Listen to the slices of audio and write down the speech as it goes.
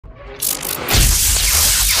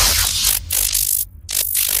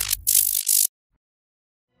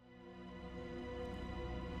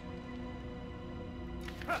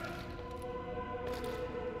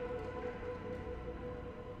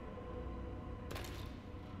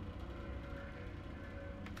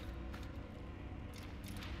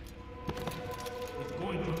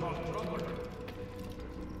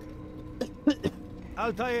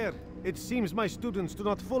Altair, it seems my students do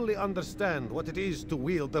not fully understand what it is to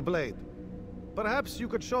wield the blade. Perhaps you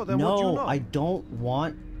could show them what you know. No, I don't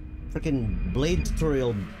want freaking blade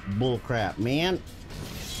tutorial bullcrap, man.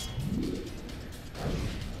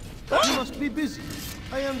 You must be busy.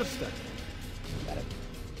 I understand. Got it.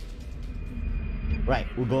 Right,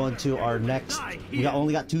 we're going to our next. We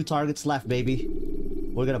only got 2 targets left, baby.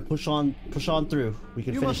 We're gonna push on through. We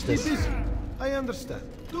can finish this. You must be busy. I understand.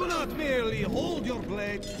 Do not merely hold your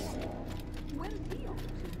blade. He's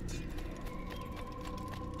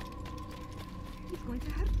going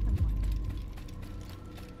to hurt someone.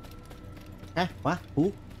 Eh? What?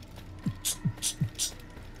 Who?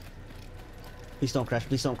 Please don't crash.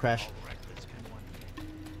 Please don't crash.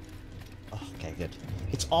 Oh, okay, good.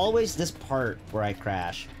 It's always this part where I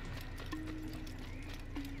crash.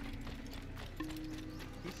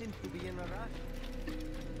 He seems to be in a rush.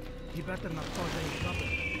 He better not cause any trouble.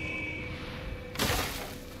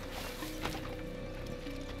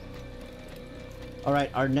 Alright,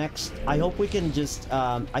 our next... I hope we can just...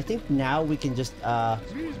 I think now we can just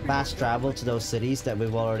fast travel to those cities that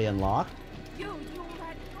we've already unlocked.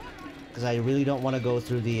 Because I really don't want to go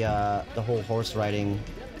through the whole horse riding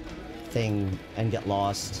thing and get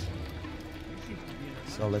lost.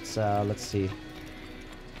 So let's see.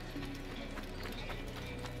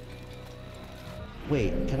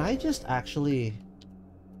 Wait, can I just actually...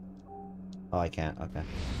 Oh, I can't. Okay.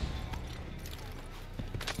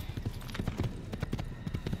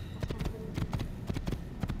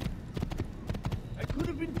 I could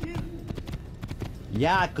have been killed.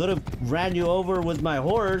 Yeah, I could have ran you over with my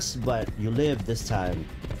horse, but you lived this time,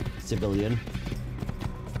 civilian.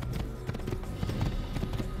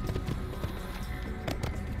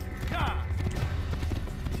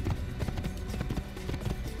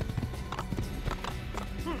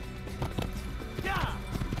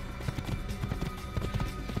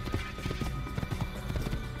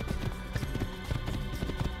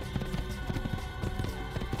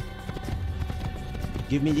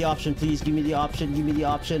 Give me the option, please. Give me the option. Give me the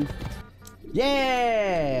option.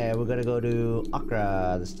 Yeah! We're gonna go to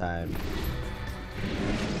Accra this time.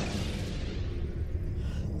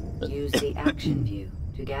 Use the action view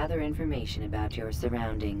to gather information about your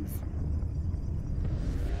surroundings.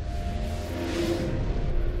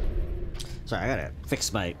 Sorry, I gotta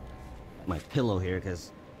fix my pillow here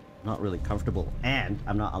because I'm not really comfortable and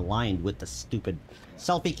I'm not aligned with the stupid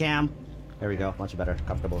selfie cam. There we go. Much better.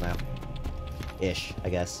 Comfortable now. Ish, I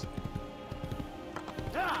guess.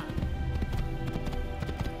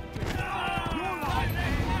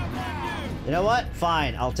 You know what?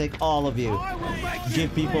 Fine, I'll take all of you.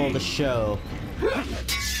 Give people the show. Boom!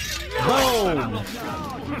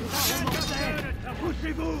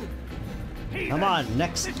 Come on,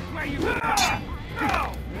 next.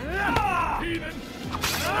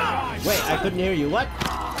 Wait, I couldn't hear you. What?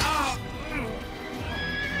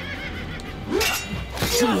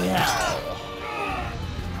 Yeah.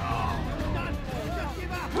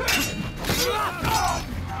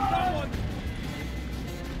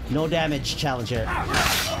 No damage, challenger.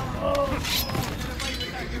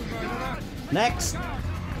 Next.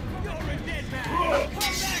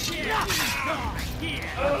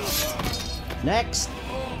 Next.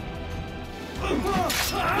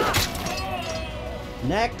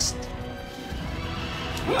 Next.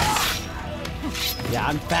 Yeah,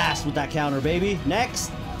 I'm fast with that counter, baby.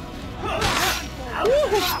 Next.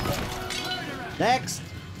 Next.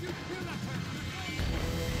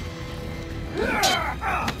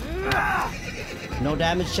 No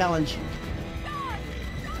damage challenge.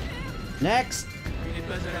 Next.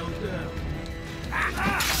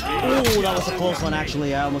 Ooh, that was a close one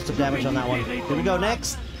actually. I almost took damage on that one. Here we go,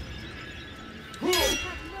 next.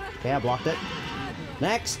 Okay, I blocked it.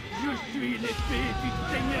 Next.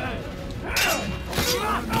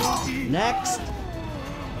 Next.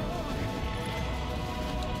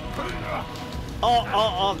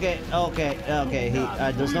 Oh, okay.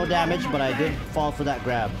 There's no damage, but I did fall for that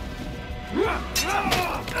grab.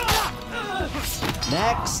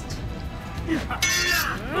 Next.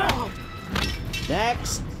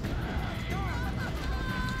 Next.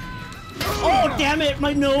 Oh, damn it,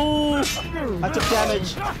 my nose! I took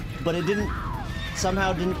damage, but it didn't,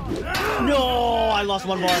 somehow didn't. No, I lost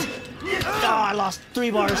one more. No, I lost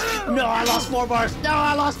 3 bars. No, I lost 4 bars. No,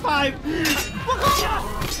 I lost 5.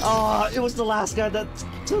 Oh, it was the last guy that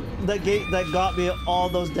took the gate that got me all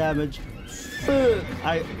those damage.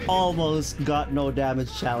 I almost got no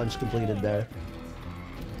damage challenge completed there.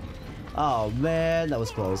 Oh man, that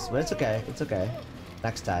was close. But it's okay. It's okay.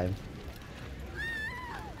 Next time.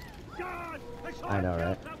 I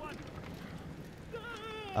know,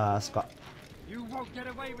 right? Scott. You won't get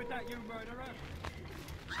away with that, you murderer!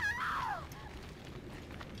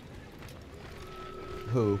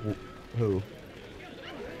 Who? Who?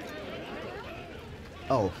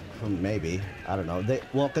 Oh, maybe. I don't know.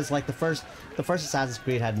 Well, cause like the first Assassin's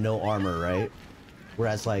Creed had no armor, right?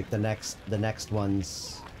 Whereas like the next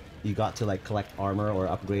ones, you got to like collect armor or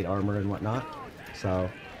upgrade armor and whatnot. So.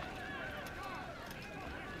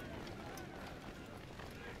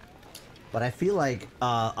 But I feel like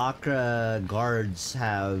Accra guards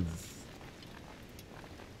have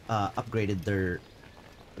upgraded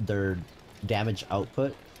their damage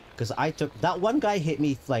output, because I took that one guy hit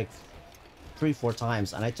me like 3-4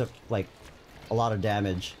 times and I took like a lot of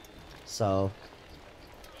damage. So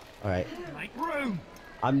all right,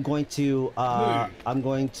 I'm going to on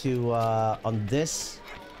this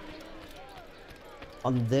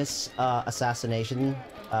assassination,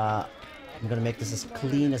 I'm gonna make this as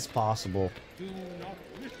clean as possible.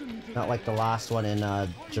 Not like the last one in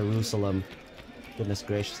Jerusalem. Goodness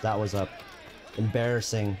gracious, that was a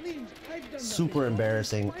embarrassing, super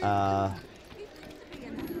embarrassing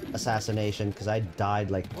assassination, because I died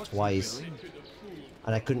like twice.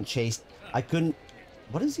 And I couldn't chase.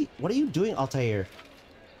 What are you doing, Altair?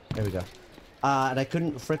 There we go. And I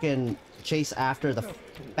couldn't frickin' chase after the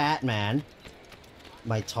fat man,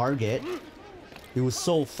 my target. It was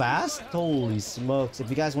so fast. Holy smokes. If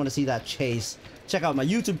you guys want to see that chase, check out my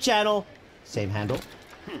YouTube channel. Same handle.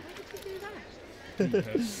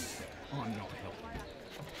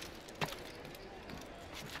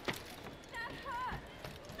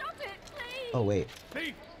 Oh, wait.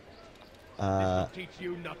 Teach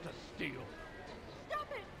you not to steal.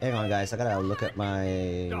 Hang on, guys. I gotta look at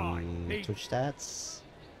my Twitch stats.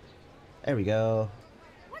 There we go.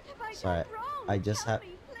 Sorry. I just have...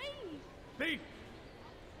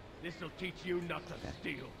 This'll teach you not to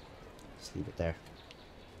steal. Just leave it there.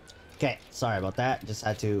 Okay, sorry about that. Just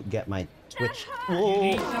had to get my Twitch.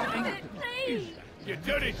 Whoa! You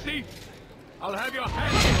dirty thief! I'll have your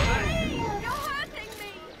hands for that! You're hurting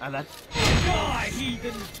me! And that's... Die,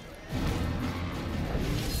 heathen!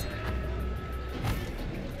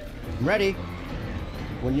 I'm ready.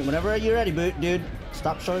 Whenever you're ready, dude.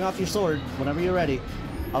 Stop showing off your sword. Whenever you're ready.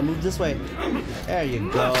 I'll move this way. There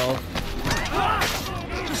you go.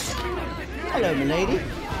 Hello, milady.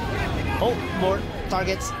 Oh, more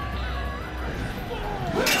targets.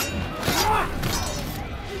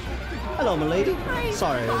 Hello, milady.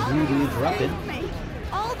 Sorry, I was rudely interrupted.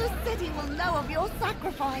 All the city will know of your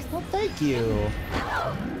sacrifice. Well, thank you.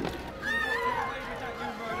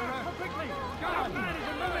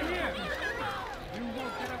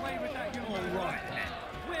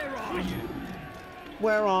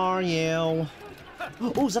 Where are you?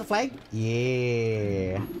 Oh, is that a flag?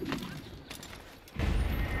 Yeah.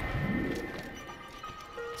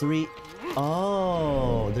 3.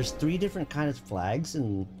 Oh, there's 3 different kinds of flags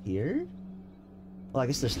in here? Well, I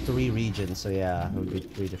guess there's 3 regions, so yeah, it would be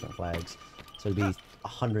 3 different flags. So it'd be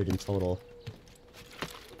 100 in total.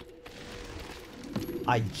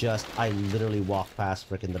 I literally walked past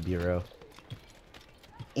frickin' the bureau.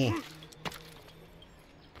 Eh.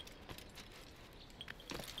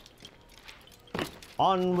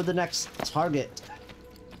 On with the next target.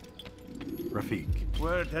 Rafik.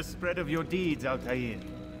 Word has spread of your deeds, Altair.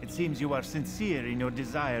 It seems you are sincere in your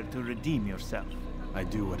desire to redeem yourself. I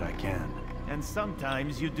do what I can. And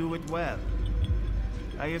sometimes you do it well.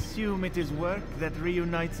 I assume it is work that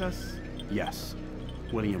reunites us? Yes.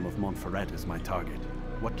 William of Montferrat is my target.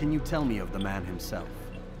 What can you tell me of the man himself?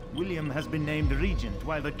 William has been named regent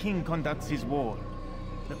while the king conducts his war.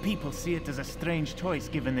 The people see it as a strange choice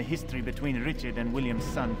given the history between Richard and William's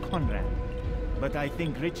son Conrad. But I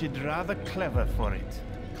think Richard rather clever for it.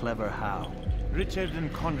 Clever how? Richard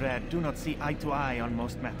and Conrad do not see eye to eye on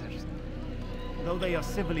most matters. Though they are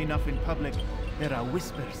civil enough in public, there are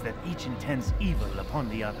whispers that each intends evil upon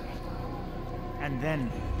the other. And then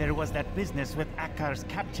there was that business with Akkar's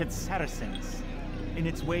captured Saracens. In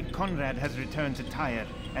its wake, Conrad has returned to Tyre,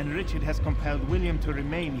 and Richard has compelled William to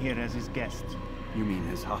remain here as his guest. You mean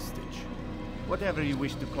his hostage? Whatever you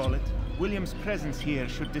wish to call it, William's presence here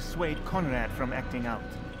should dissuade Conrad from acting out.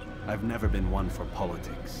 I've never been one for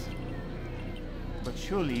politics. But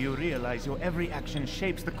surely you realize your every action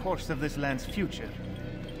shapes the course of this land's future.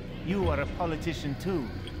 You are a politician too,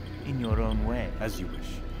 in your own way. As you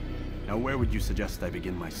wish. Now where would you suggest I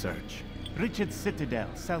begin my search? Richard's Citadel,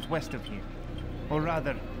 southwest of here. Or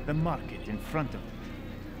rather, the market in front of it.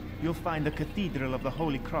 You'll find the Cathedral of the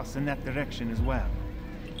Holy Cross in that direction as well.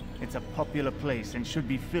 It's a popular place and should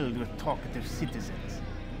be filled with talkative citizens.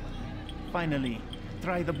 Finally,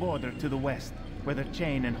 try the border to the west, where the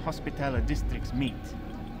Chain and Hospitaller districts meet.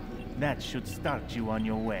 That should start you on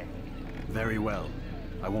your way. Very well.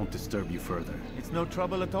 I won't disturb you further. It's no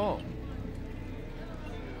trouble at all.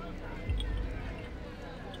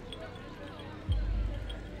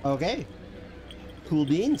 Okay. Cool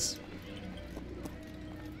beans.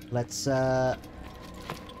 Let's oh,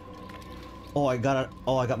 I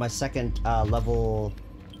got my second level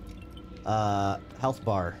health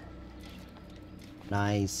bar.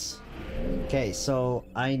 Nice. Okay, so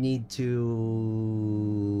I need to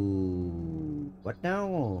what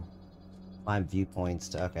now? Find viewpoints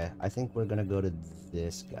to okay. I think we're gonna go to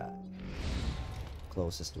this guy.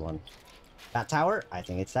 Closest one. That tower? I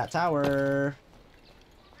think it's that tower.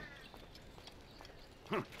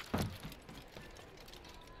 The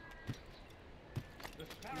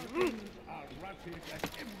Saracens are routed at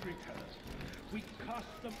every turn. We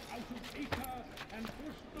cast them out of Acre and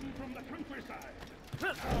forced them from the countryside.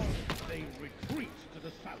 Now they retreat to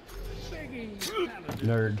the south, begging paladins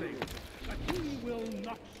Nerd. to save. But he will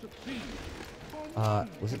not succeed.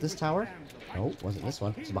 Was it this tower? No, it wasn't this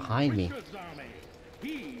one. It's behind me. Richard's army.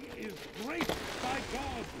 He is graced by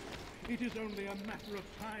God. It is only a matter of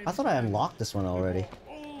time. I thought I unlocked this one already.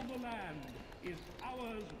 All the land is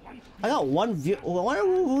ours once I got one view.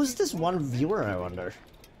 Who's this one viewer? I wonder.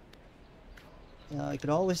 Yeah, I could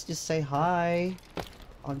always just say hi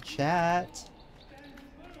on chat.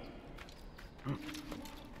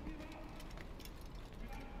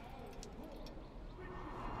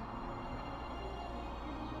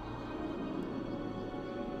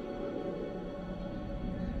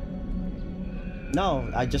 No,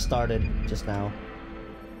 I just started just now.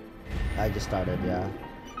 I just started, yeah.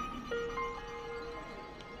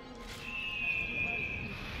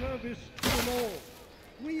 service to the Lord.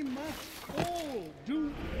 We must all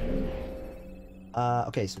do.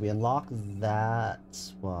 Okay, so we unlock that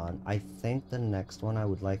one. I think the next one I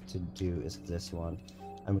would like to do is this one,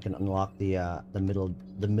 and we can unlock the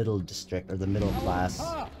middle district or the middle class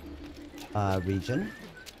region.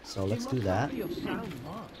 So let's do that. Stay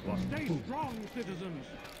strong, citizens.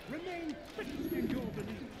 Remain fixed in your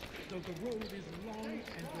beliefs. Though the road is long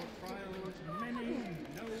and your trials many,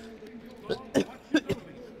 know that God watches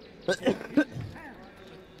over you. His hand that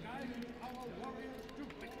guided our warriors to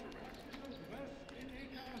victory. First in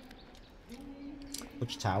Acre.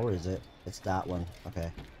 Which tower is it? It's that one.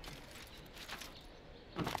 Okay.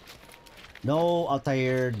 No,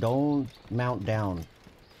 Altair, don't mount down.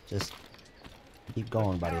 Just keep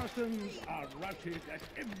going, buddy. Saracens are routed at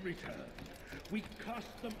every turn. We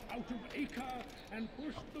cast them out of Acre and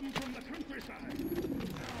pushed them from the countryside.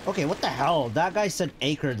 Okay, what the hell? That guy said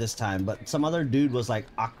acre this time, but some other dude was like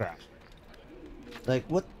Accra. Like,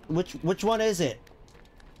 what? Which one is it?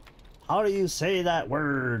 How do you say that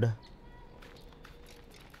word?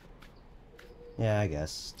 Yeah, I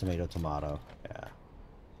guess tomato, tomato. Yeah.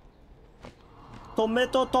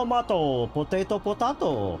 Tomato, tomato, potato,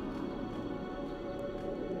 potato.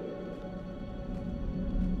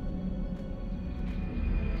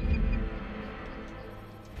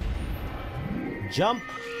 Jump.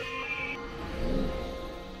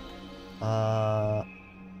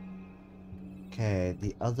 Okay,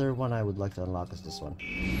 the other one I would like to unlock is this one.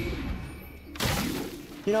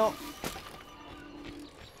 You know,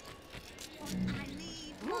 I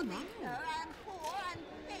need for weaker and poor and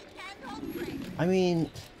sick and hungry. I mean,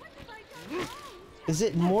 is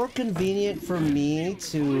it more convenient for me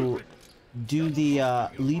to do the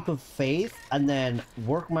leap of faith and then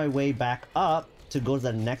work my way back up to go to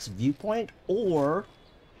the next viewpoint, or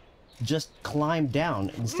just climb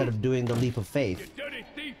down instead of doing the leap of faith? You dirty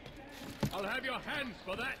thief! I'll have your hands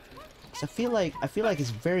for that. So I feel like it's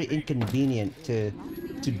very inconvenient to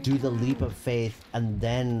do the leap of faith and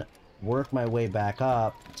then work my way back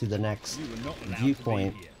up to the next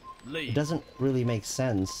viewpoint. It doesn't really make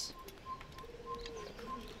sense.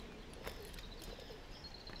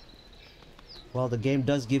 Well, the game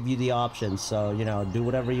does give you the option, so, you know, do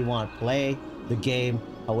whatever you want. Play the game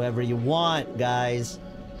however you want, guys.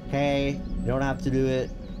 Okay? You don't have to do it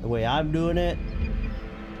the way I'm doing it.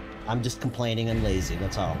 I'm just complaining and lazy,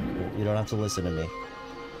 that's all. You don't have to listen to me.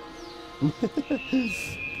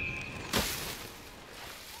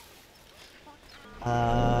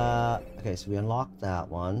 Okay, so we unlocked that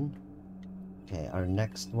one. Okay, our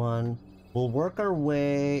next one. We'll work our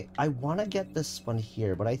way... I want to get this one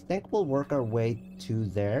here, but I think we'll work our way to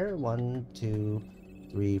there. 1, 2,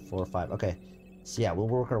 3, 4, 5. Okay. So yeah, we'll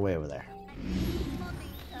work our way over there.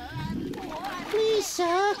 Please,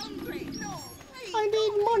 sir. I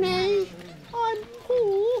need money. I'm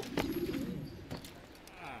poor.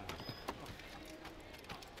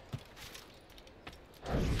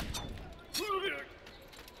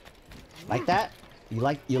 Like that? You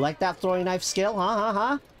like that throwing knife skill?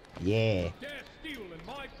 Huh? Yeah.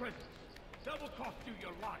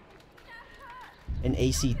 In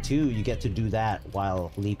AC2, you get to do that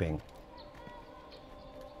while leaping.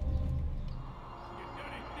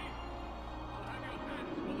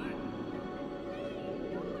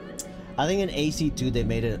 I think in AC2 they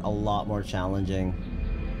made it a lot more challenging,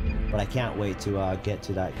 but I can't wait to get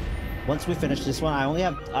to that. Once we finish this one, I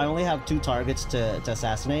only have 2 targets to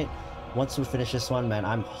assassinate. Once we finish this one, man,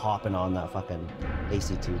 I'm hopping on that fucking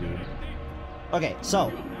AC2, dude. Okay,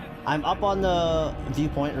 so I'm up on the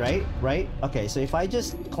viewpoint, right? Right? Okay, so if I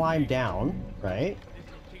just climb down, right?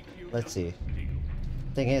 Let's see.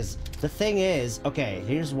 The thing is, okay,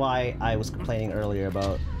 here's why I was complaining earlier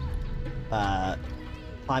about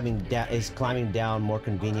climbing down more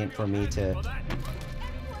convenient for me to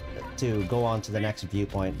go on to the next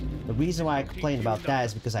viewpoint. The reason why I complain about that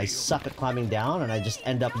is because I suck at climbing down and I just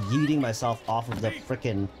end up yeeting myself off of the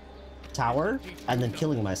frickin' tower and then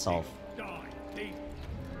killing myself.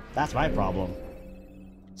 That's my problem.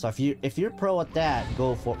 So if you're pro at that,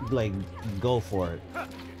 go for it.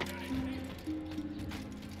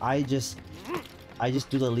 I just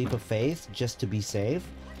do the leap of faith just to be safe,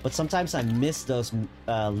 but sometimes I miss those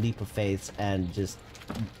leap of faiths and just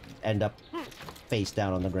end up face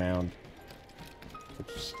down on the ground,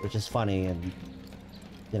 which is funny and,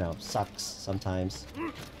 you know, sucks sometimes.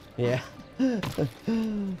 Yeah.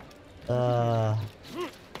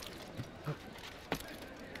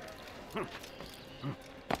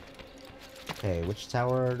 Okay, which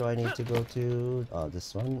tower do I need to go to? Oh,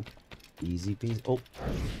 this one. Easy peasy. Oh.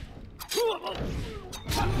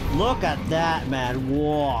 Look at that, man.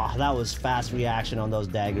 Whoa, that was fast reaction on those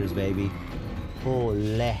daggers, baby.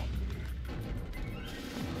 Holy.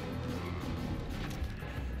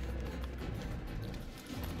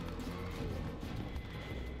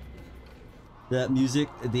 The music,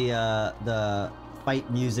 the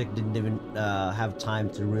fight music didn't even have time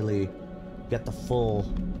to really get the full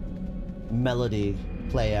melody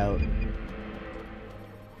play out.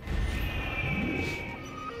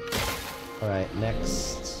 Alright,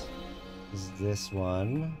 next is this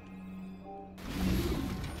one.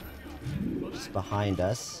 Just behind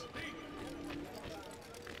us.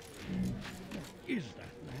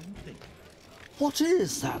 What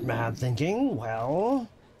is that man thinking? Well,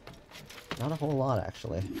 not a whole lot,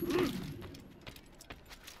 actually.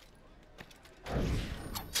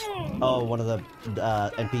 Oh, one of the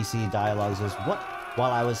NPC dialogues was what?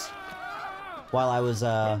 While I was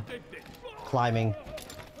climbing,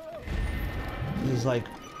 he's like,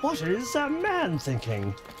 "What is that man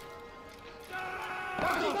thinking?"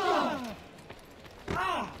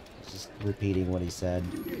 Just repeating what he said.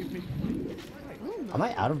 Am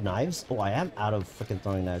I out of knives? Oh, I am out of freaking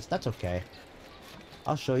throwing knives. That's okay.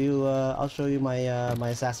 I'll show you my my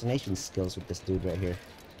assassination skills with this dude right here.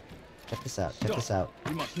 Check this out. Check this out.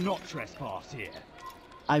 You must not trespass here.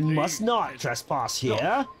 I must not trespass here.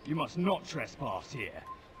 Stop. You must not trespass here.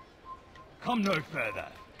 Come no further.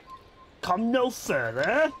 Come no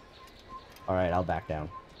further. All right, I'll back down.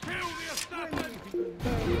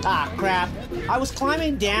 Ah, crap! I was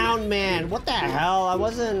climbing down, man. What the hell? I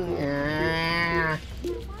wasn't.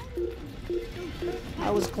 I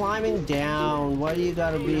was climbing down. Why do you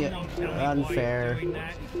gotta be unfair?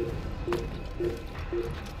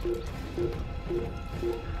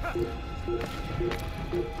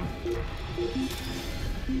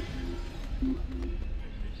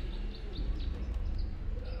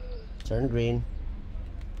 Turn green.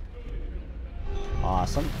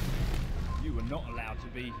 Awesome. You were not allowed to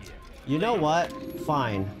be here. You know what?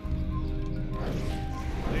 Fine.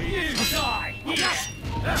 You die!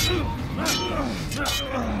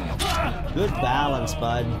 Good balance,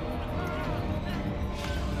 bud.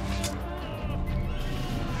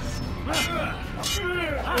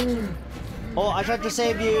 Oh, I tried to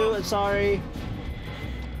save you. I'm sorry.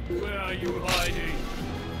 Where are you hiding?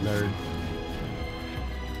 Nerd.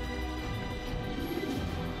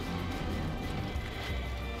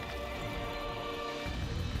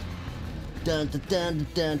 Dun dun dun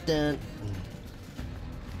dun dun.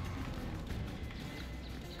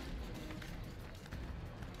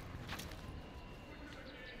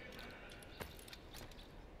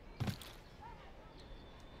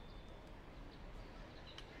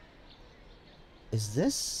 Is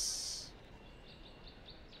this...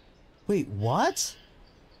 Wait, what?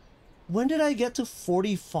 When did I get to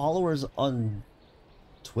 40 followers on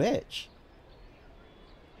Twitch?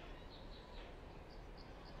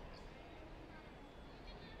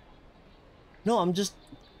 No, I'm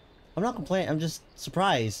not complaining, I'm just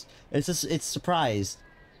surprised. It's surprised.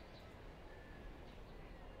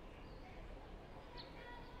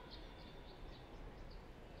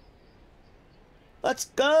 Let's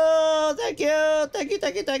go! Thank you! Thank you,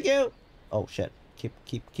 thank you, thank you! Oh shit.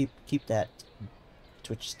 Keep that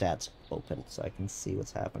Twitch stats open so I can see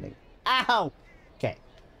what's happening. Ow! Okay.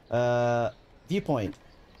 Viewpoint.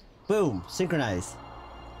 Boom. Synchronize.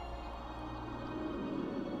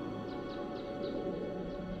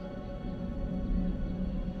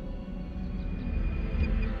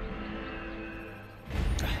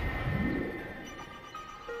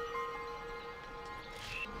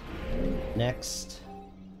 Next.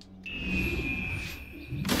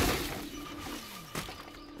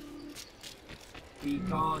 Be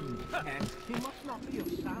gone, Kent. He must not be of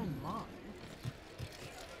sound mind.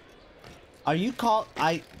 Are you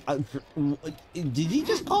did he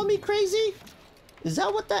just call me crazy? Is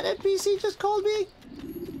that what that NPC just called me?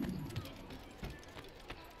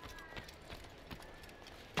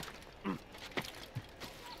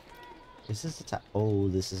 Is this the tower? Oh,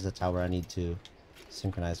 this is the tower I need to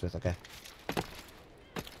synchronize with. Okay.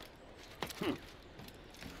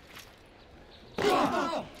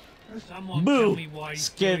 Someone Boo! tell me why he's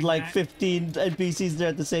Scared doing like that. 15 NPCs there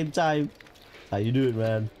at the same time. How you doing,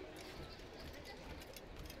 man?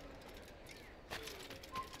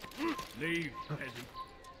 Leave, peasant.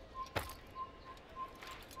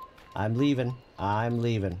 I'm leaving. I'm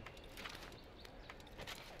leaving.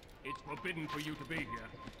 It's forbidden for you to be here.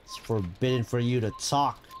 It's forbidden for you to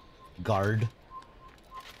talk, guard.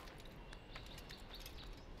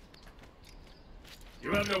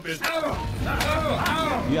 You have no business.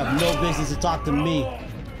 You have no business to talk to me.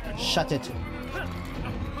 Shut it.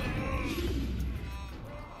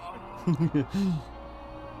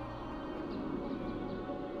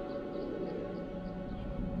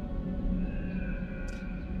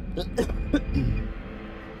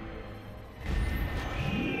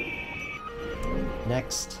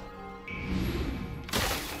 Next.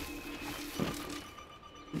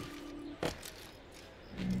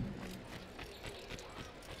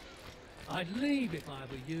 I'd leave if I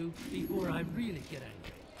were you before I really get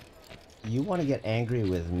angry. You want to get angry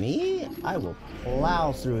with me? I will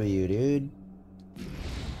plow through you, dude.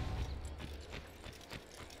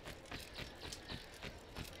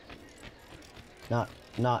 Not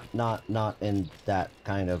in that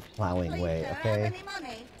kind of plowing way, okay?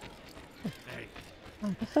 Hey.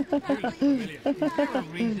 Is there a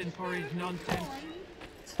reason for his nonsense?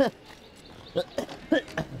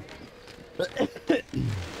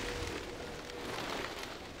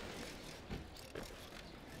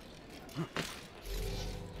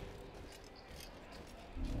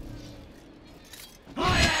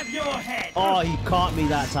 I have your head! Oh, he caught me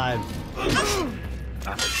that time.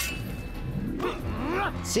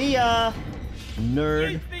 See ya,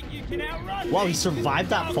 nerd. You think you can outrun Wow, me? he survived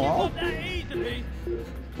that I'll fall? give up that easily.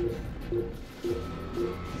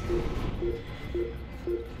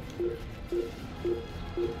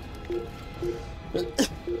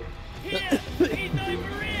 Here! He's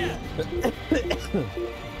over here!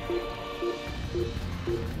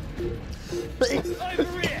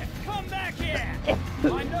 Over here! Come back here!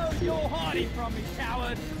 I know you're hiding from me,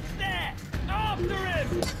 coward! There! After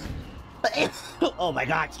him! Oh my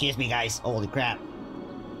god, excuse me, guys. Holy crap.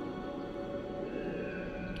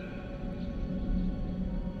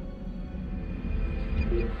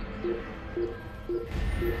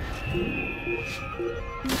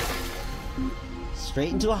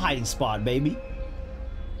 Straight into a hiding spot, baby.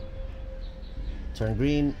 Turn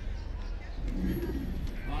green.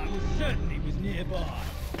 I was certain he was nearby.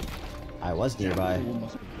 I was nearby.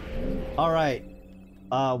 Alright.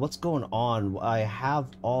 What's going on? I have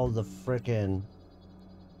all the frickin'...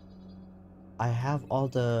 I have all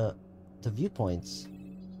the viewpoints.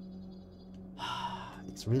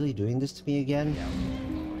 It's really doing this to me again?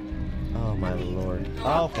 Oh my lord.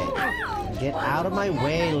 Okay. Get out of my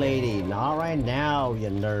way, lady. Not right now, you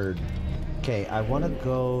nerd. Okay, I want to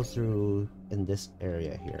go through in this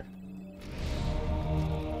area here.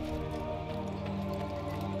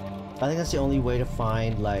 I think that's the only way to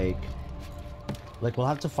find, like we'll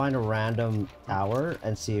have to find a random tower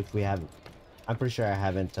and see if we have... I'm pretty sure I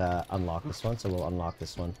haven't unlocked this one, so we'll unlock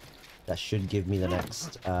this one. That should give me the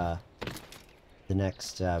next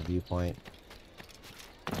viewpoint.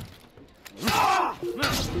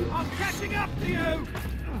 I'm catching up to you!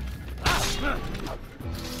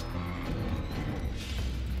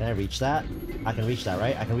 Can I reach that? I can reach that,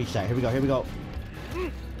 right? I can reach that. Here we go, here we go.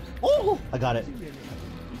 Oh! I got it.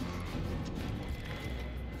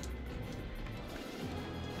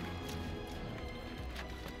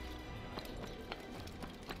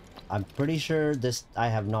 I'm pretty sure this... I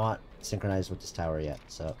have not synchronized with this tower yet,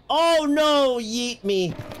 so... Oh no! Yeet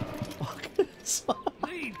me!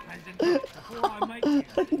 Leave, peasant, before I make you.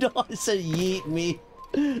 No, I said yeet me.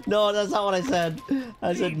 No, that's not what I said.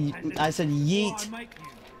 I said yeet.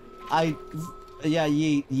 Yeah,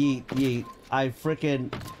 yeet, yeet, yeet. I freaking...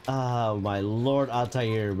 Oh my lord,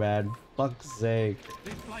 Altair, man. Fuck's sake.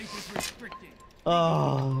 This place is restricted.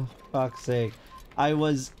 Oh, fuck's sake. I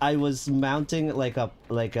was mounting like a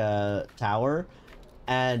tower,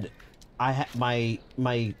 and I had my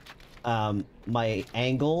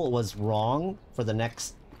angle was wrong for the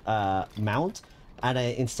next mount, and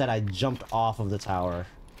instead I jumped off of the tower.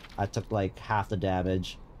 I took like half the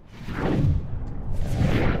damage.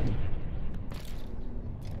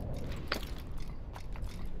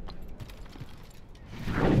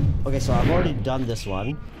 Okay, so I've already done this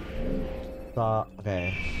one. So,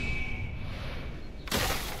 okay.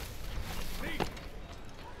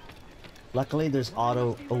 Luckily, there's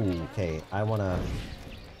auto... Oh, okay. I wanna...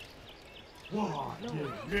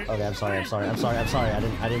 Okay, I'm sorry. I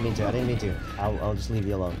didn't mean to. I'll just leave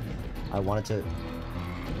you alone. I wanted to... Is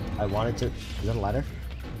that a ladder?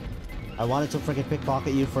 I wanted to freaking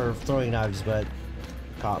pickpocket you for throwing knives, but...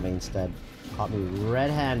 Caught me instead. Caught me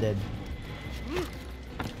red-handed.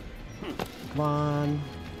 Come on.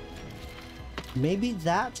 Maybe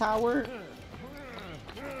that tower?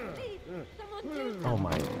 Oh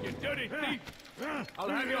my. You dirty thief! I'll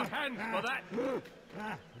have your hands for that!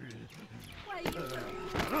 What are you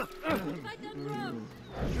doing? Like a drum.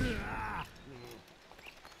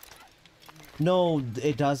 No,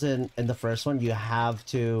 it doesn't. In the first one, you have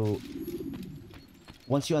to...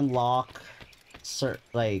 Once you unlock...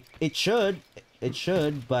 Like, it should,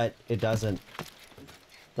 but it doesn't.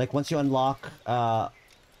 Like, once you unlock all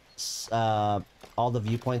the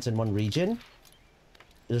viewpoints in one region,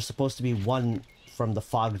 there's supposed to be one from the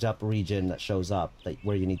fogged up region that shows up, like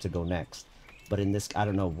where you need to go next. But in this, I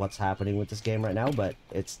don't know what's happening with this game right now, but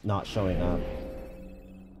it's not showing up.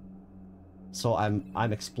 So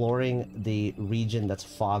I'm exploring the region that's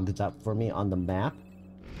fogged up for me on the map,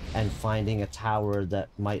 and finding a tower that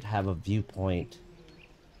might have a viewpoint,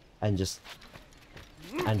 and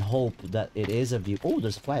hope that it is a view. Oh,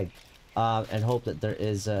 there's a flag. And hope that there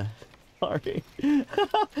is a... Sorry.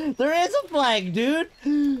 There is a flag, dude!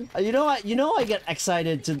 You know I get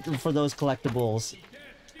excited for those collectibles.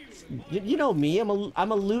 You know me, I'm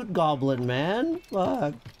a loot goblin, man.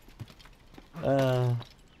 Fuck. Okay,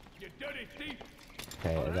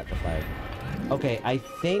 I got the flag. Okay, I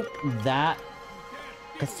think that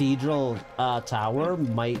cathedral tower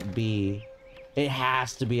might be... It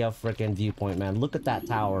has to be a freaking viewpoint, man. Look at that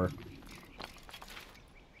tower.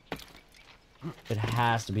 It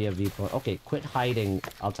has to be a viewpoint. Okay, quit hiding,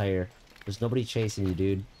 Altair. There's nobody chasing you,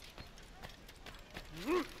 dude.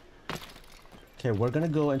 Okay, we're gonna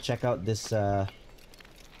go and check out this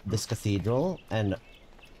this cathedral and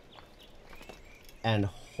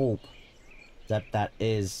hope that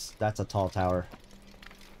that's a tall tower.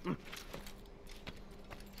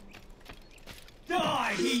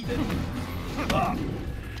 Die, heathen!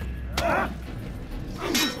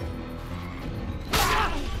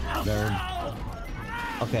 Nerd.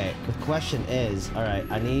 Okay, the question is, all right,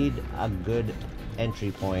 I need a good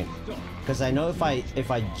entry point, because I know if I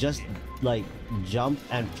just like jump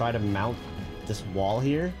and try to mount this wall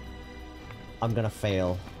here, I'm gonna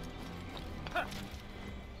fail.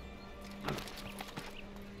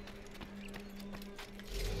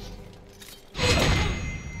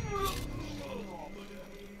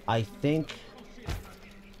 I think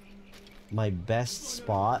my best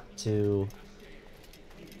spot to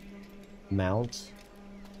mount...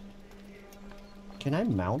 Can I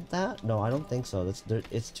mount that? No, I don't think so. It's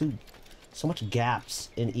so much gaps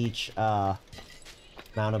in each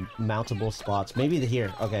mountable spots. Maybe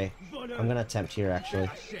here. Okay, I'm gonna attempt here actually.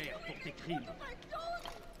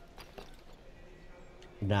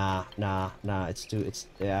 Nah. Yeah,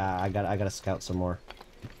 I gotta scout some more.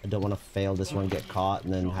 I don't want to fail this one, get caught,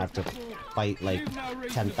 and then have to fight like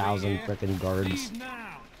 10,000 frickin' guards.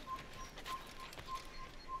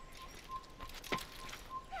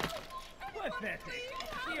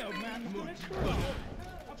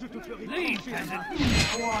 Leave, peasant,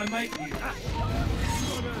 or I make you.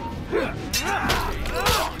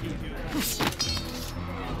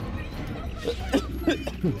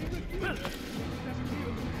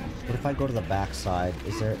 What if I go to the back side?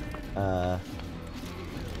 Is there...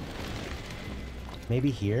 Maybe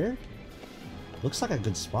here? Looks like a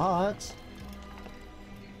good spot.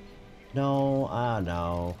 No,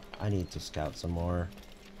 no. I need to scout some more.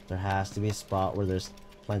 There has to be a spot where there's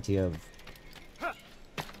plenty of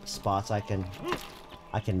spots I can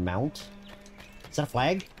mount. Is that a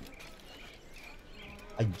flag?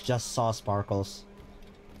 I just saw sparkles.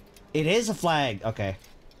 It is a flag! Okay.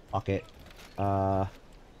 Fuck it.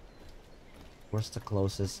 Where's the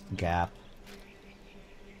closest gap?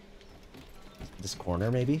 This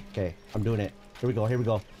corner, maybe? Okay, I'm doing it. Here we go, here we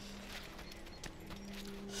go.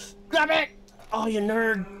 Grab it! Oh, you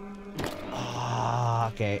nerd! Ah,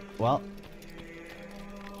 okay, well.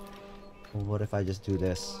 What if I just do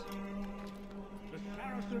this?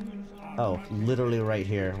 Oh, literally right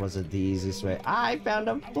here was it the easiest way. I found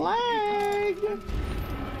a flag!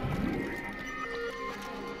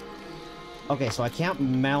 Okay, so I can't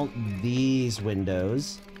mount these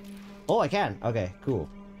windows. Oh, I can. Okay, cool.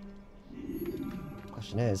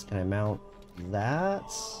 Question is, can I mount that?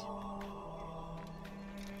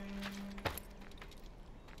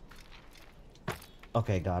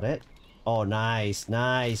 Okay, got it. Oh, nice,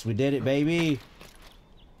 nice. We did it, baby.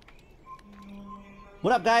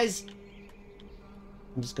 What up, guys?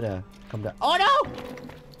 I'm just gonna come down. Oh, no!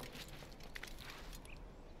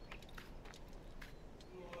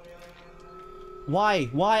 Why?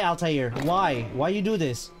 Why, Altair? Why? Why you do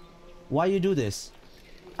this? Why you do this?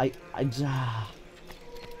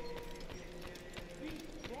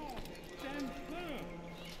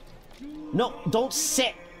 No, don't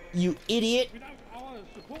sit, you idiot! Without our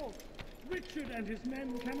support, Richard and his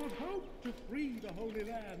men cannot hope to free the Holy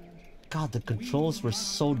Land. God, the controls were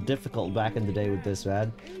so difficult back in the day with this,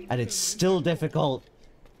 man. And it's still difficult.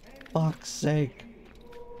 Fuck's sake.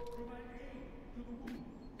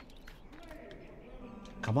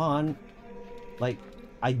 Come on. Like,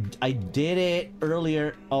 I did it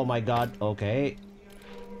earlier. Oh my god, okay.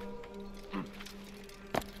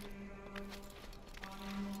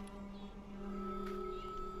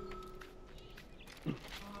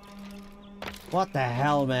 What the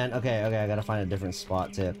hell, man? Okay, okay, I gotta find a different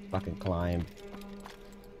spot to fucking climb.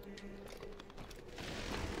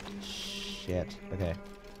 Shit, okay.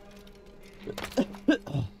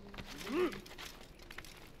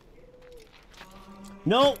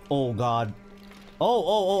 No! Oh god.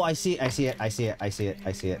 Oh, I see it, I see it, I see it, I see it,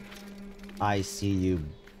 I see it. I see you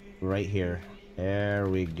right here. There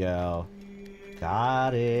we go.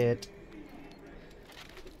 Got it.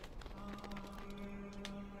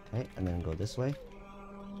 Okay, and then go this way.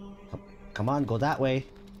 Come on, go that way.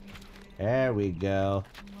 There we go.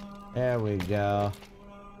 There we go.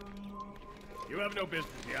 You have no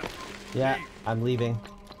business here. Yeah, Leave. I'm leaving.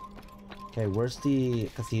 Okay, where's the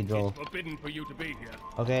cathedral? It's forbidden for you to be here.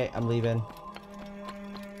 Okay, I'm leaving.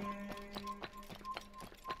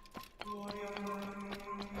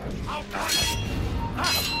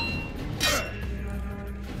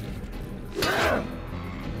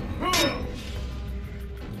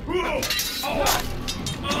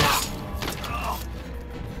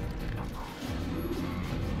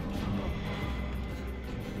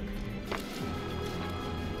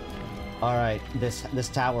 Alright, this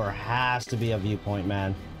tower has to be a viewpoint,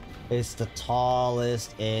 man. It's the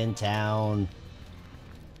tallest in town.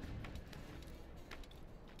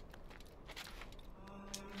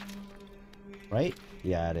 Right?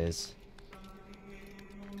 Yeah, it is.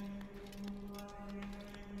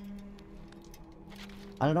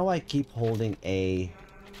 I don't know why I keep holding A.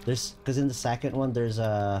 There's, because in the second one, there's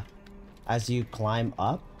a, as you climb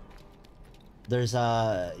up, there's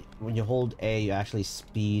a, when you hold A, you actually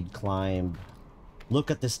speed climb. Look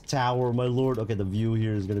at this tower, my lord. Okay, the view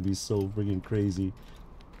here is gonna be so freaking crazy.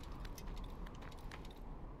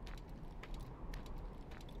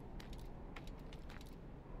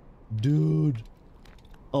 Dude.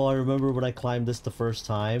 Oh, I remember when I climbed this the first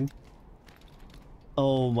time.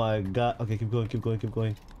 Oh my god. Okay, keep going, keep going, keep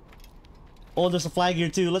going. Oh, there's a flag here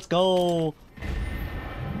too. Let's go.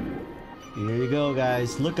 Here you go,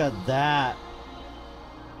 guys. Look at that.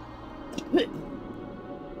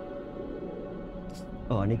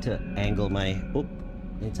 Oh, I need to angle my... Oh,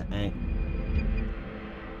 I need to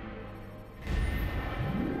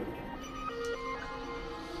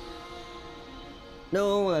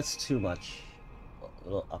No, that's too much. A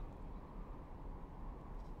little up.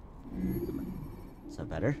 Is that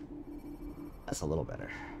better? That's a little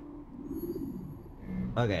better.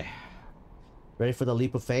 Okay. Ready for the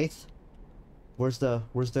leap of faith? Where's the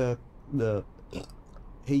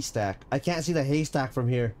haystack? I can't see the haystack from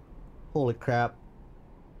here. Holy crap.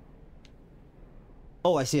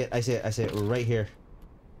 Oh, I see it. I see it. I see it right here.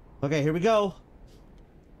 Okay, here we go.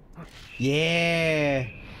 Yeah.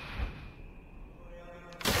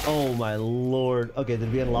 Oh my lord. Okay,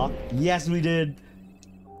 did we unlock? Yes, we did.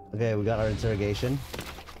 Okay, we got our interrogation.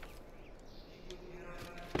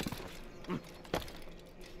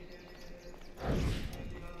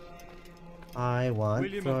 I want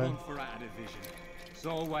William of Montferrat had a vision.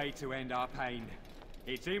 Saw a way to end our pain.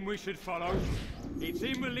 It's him we should follow. It's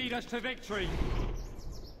him will lead us to victory.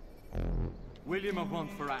 William of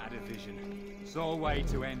Montferrat had a vision. Saw a way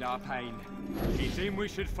to end our pain. It's him we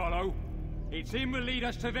should follow. It's him will lead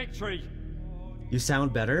us to victory. You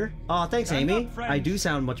sound better? Oh, thanks, Amy. I do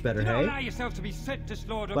sound much better, hey? Allow yourself to be sent to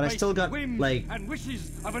slaughter, but I still got, like, and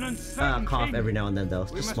wishes of an uncertain cough king. every now and then, though.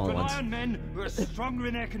 We Just must small rely ones. on men who are stronger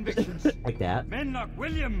in their convictions. Like that. Men like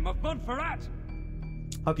William of Montferrat.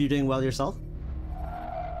 Hope you're doing well yourself.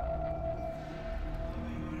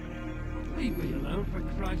 Leave me alone, for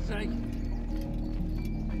Christ's sake.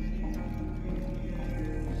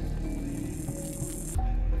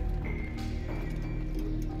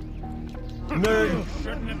 Nerd!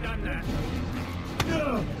 Shouldn't have done that.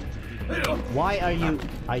 Why are you...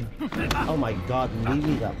 Oh my god, leave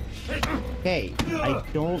me the... Hey, I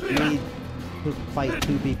don't need to fight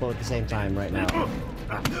two people at the same time right now.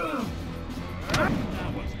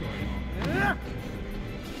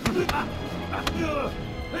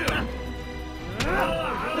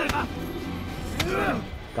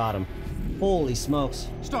 Got him. Holy smokes.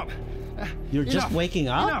 Stop. You're just Enough. waking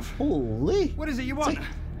up? Enough. Holy. What is it you want?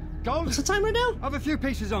 Gold? What's the time right now? I've a few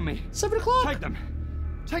pieces on me. 7 o'clock. Take them.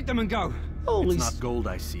 Take them and go. Holy It's not gold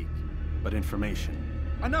I seek, but information.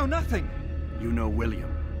 I know nothing. You know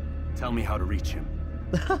William. Tell me how to reach him.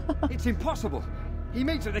 It's impossible. He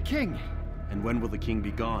meets with the king. And when will the king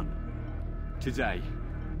be gone? Today.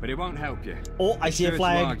 But it won't help you. Oh, I see a Sure to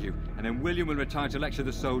flag. argue, and then William will retire to lecture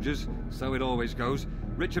the soldiers. So it always goes.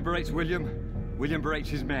 Richard berates William. William berates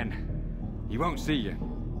his men. He won't see you.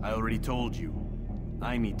 I already told you.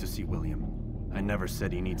 I need to see William. I never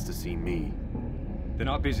said he needs to see me. Then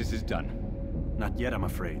our business is done. Not yet, I'm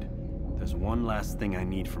afraid. There's one last thing I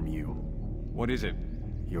need from you. What is it?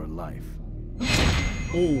 Your life.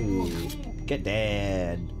 Oh, get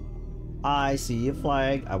dead. I see a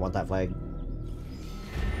flag. I want that flag.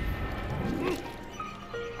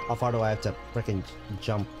 How far do I have to freaking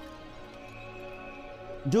jump?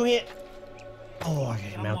 Doing it! Oh,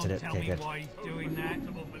 okay, mounted it. Okay, good. Why he's doing that.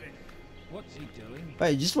 What's he doing?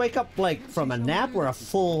 Wait, just wake up like from a nap or a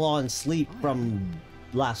full-on sleep from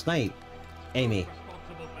last night, Amy?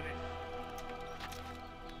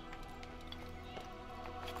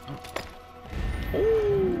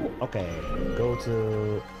 Oh, okay. Go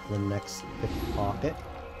to the next pickpocket.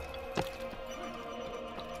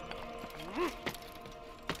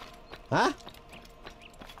 Huh?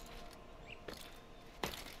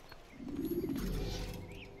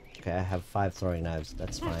 Okay, I have 5 throwing knives.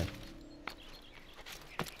 That's fine.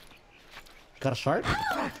 Got a shark?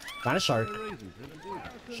 Got a shark.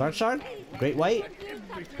 Shark? Great white?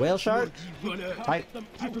 Whale shark? Hi.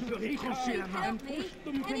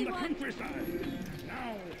 Anyone?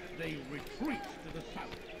 Now they retreat to the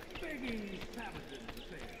south, begging savages to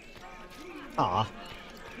say, Aw.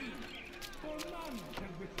 for none can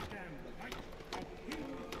withstand the might of King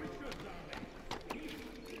Richard's army.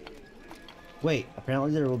 Wait,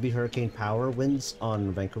 apparently there will be hurricane power winds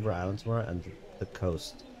on Vancouver Island tomorrow and the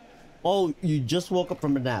coast. Oh, you just woke up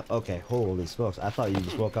from a nap. Okay, holy smokes. I thought you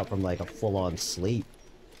just woke up from like a full-on sleep.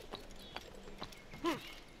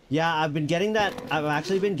 Yeah, I've been getting that. I've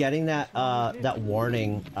actually been getting that that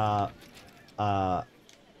warning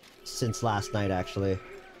since last night actually.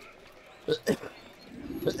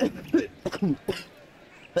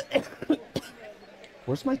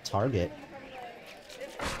 Where's my target?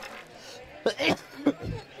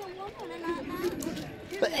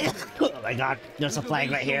 Oh my god, there's a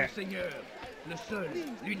flag right here.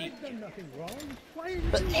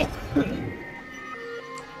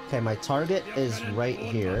 Okay, my target is right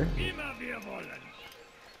here.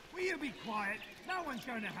 Will you be quiet? No one's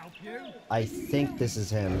going to help you. I think this is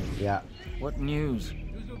him, yeah. What news?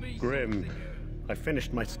 Grim, I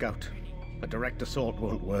finished my scout. A direct assault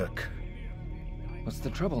won't work. What's the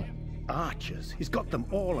trouble? Archers. He's got them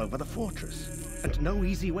all over the fortress. And no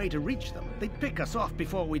easy way to reach them. They'd pick us off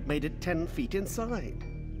before we'd made it 10 feet inside.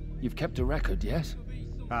 You've kept a record, yes?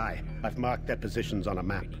 Aye, I've marked their positions on a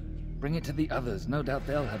map. Bring it to the others. No doubt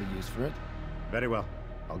they'll have a use for it. Very well.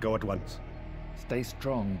 I'll go at once. Stay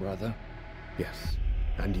strong, brother. Yes,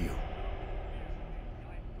 and you.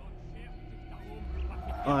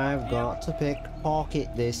 I've got to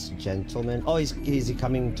pickpocket this gentleman. Oh, is he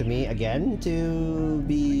coming to me again to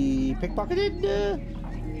be pickpocketed?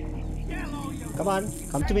 Come on,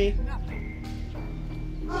 come to me.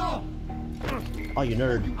 Oh, you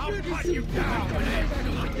nerd.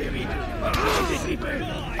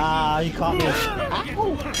 Ah, he caught me.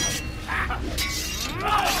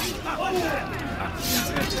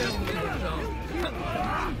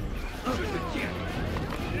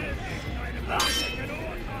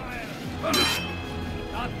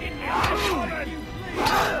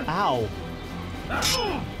 Ow.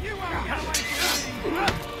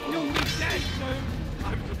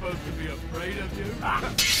 I'm supposed to be afraid of you?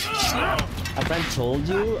 A friend told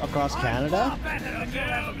you across Canada?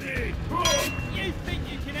 You think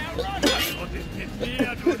you can outrun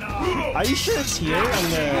me? Are you sure it's here on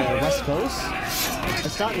the West Coast?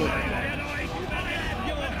 It's not.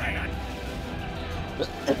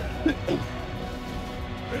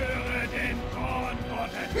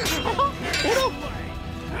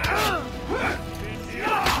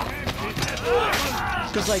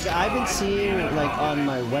 Because like I've been seeing like on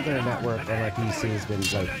my weather network on my PC has been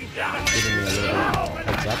like giving me a little bit of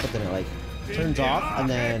heads up, but then it like turns off and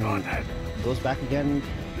then goes back again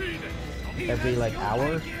every like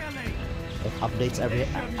hour. It updates every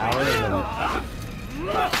hour and then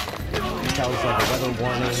tells like a weather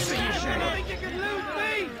warning.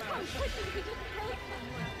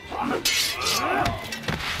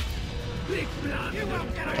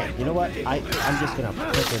 Okay, you know what? I'm just gonna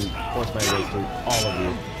frickin' force my way through all of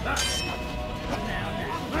you.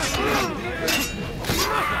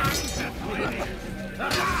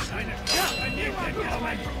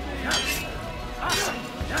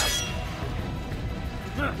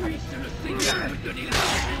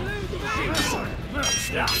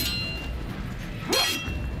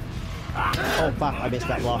 Oh fuck, I missed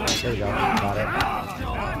that block. There we go. Got it.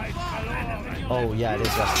 Oh yeah, it is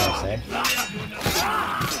West Coast, eh?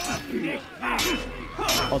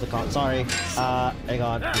 Oh, the con. Sorry. Hang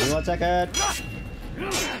on. Give me 1 second. Oh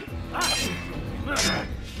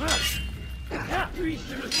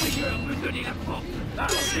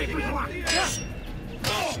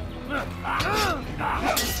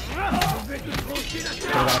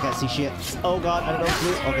god, I can't see shit. Oh god, I don't know what to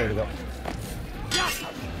do. Okay, here we go.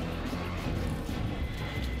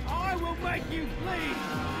 I will make you bleed!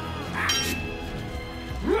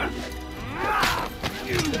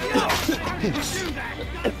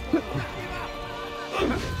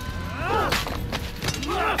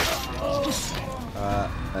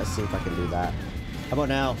 Let's see if I can do that. How about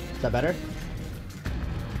now? Is that better?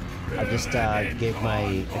 I just gave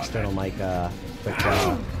my external mic a quick turn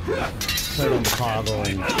on the toggle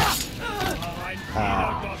and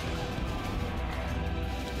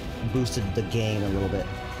boosted the gain a little bit.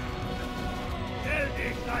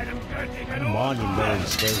 Come on, you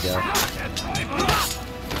nerds. There we go.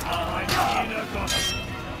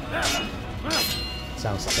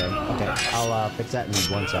 Sounds the same. Okay, I'll fix that in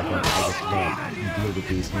 1 second. I just can't deal with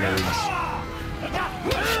these nerds.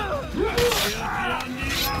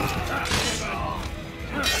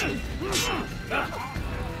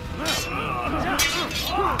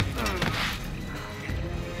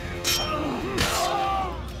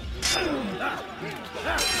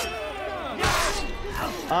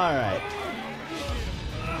 Alright.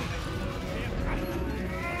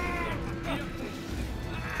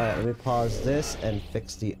 Alright, let me pause this and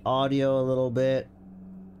fix the audio a little bit.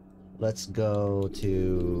 Let's go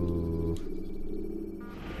to...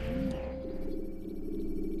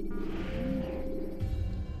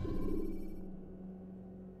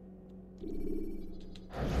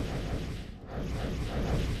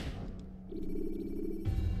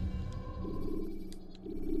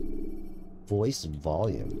 voice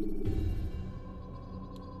volume.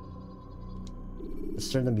 Let's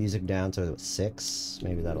turn the music down to 6.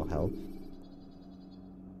 Maybe that'll help.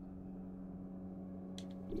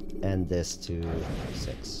 And this to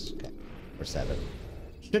 6. Okay. Or 7.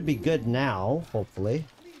 Should be good now, hopefully.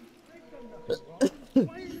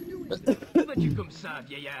 Let you come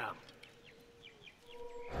serve you out.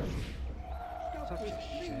 Such a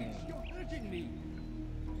shame. You're hurting me.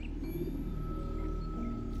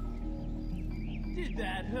 Did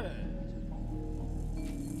that hurt?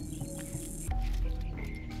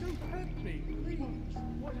 Don't hurt me, please.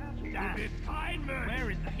 What happened? Damn it, Timer!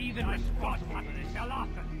 Where is the heathen response to this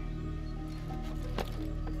charlatan?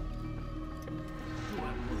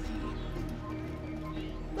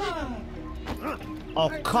 Oh,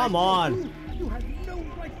 come on!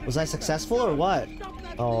 Was I successful or what?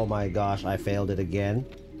 Oh my gosh, I failed it again.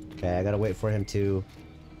 Okay, I gotta wait for him to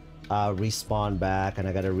respawn back, and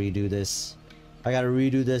I gotta redo this. I gotta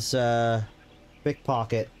redo this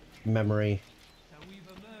pickpocket memory.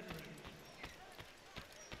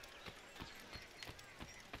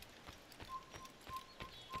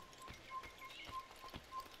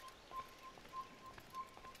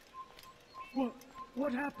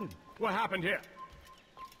 What happened? What happened here?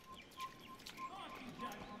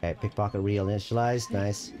 Okay, pickpocket reinitialized.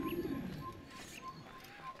 Nice.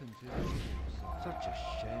 Such a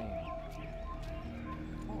shame.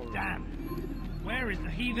 Damn. Where is the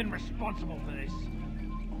heathen responsible for this?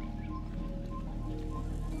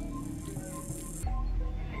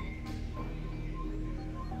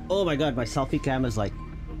 Oh my god, my selfie cam is like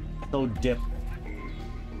so dipped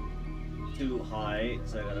too high,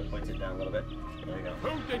 so I gotta point it down a little bit. There you go.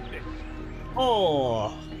 Who did this?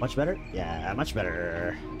 Oh, much better? Yeah, much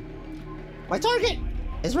better. My target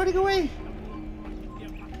is running away.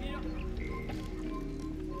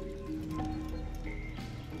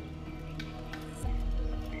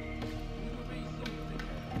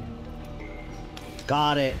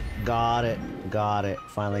 Got it, got it, got it.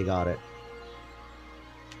 Finally got it.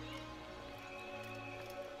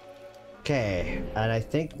 Okay, and I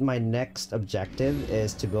think my next objective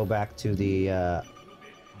is to go back to the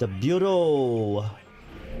bureau.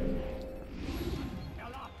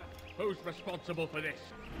 Who's responsible for this?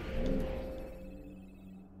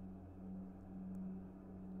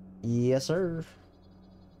 Yes, sir.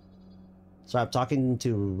 So I'm talking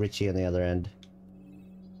to Richie on the other end.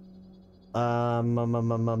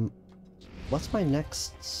 What's my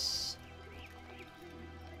next?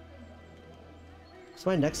 What's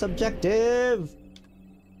my next objective?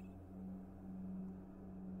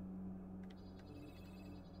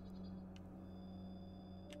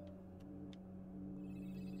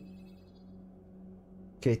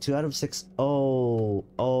 Okay, 2 out of 6. Oh,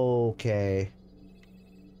 okay.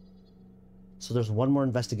 So there's one more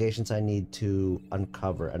investigations I need to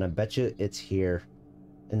uncover, and I bet you it's here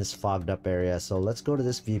in this fogged up area. So let's go to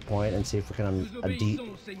this viewpoint and see if we can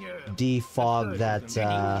defog that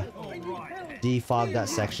defog that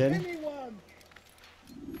section.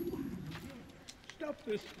 Stop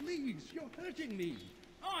this, please. You're hurting me.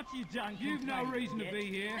 Aren't you done? You've no reason to be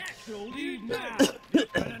here. Axel, Leave now.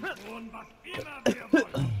 now. One must immer be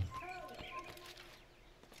avoided.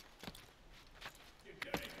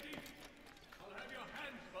 I'll have your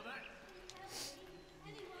hands for that.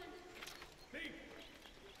 Thief!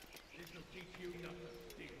 This'll teach you not to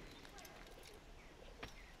steal.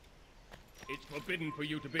 It's forbidden for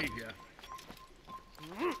you to be here.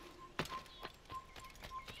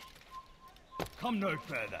 Come no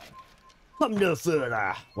further. Come no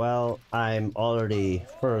further. Well, I'm already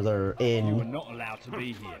further in. You are not allowed to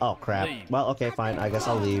be here. Oh crap. Leave. Well, okay, fine. I guess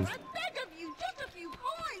I'll leave. I beg of you, just a few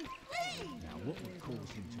coins, please. Now, what would cause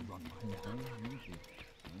him to run like that?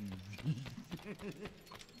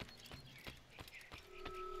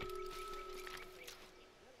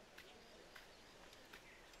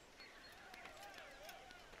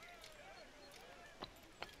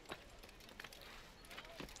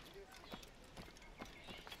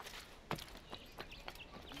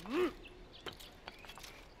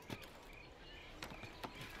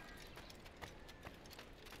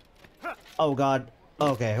 Oh god.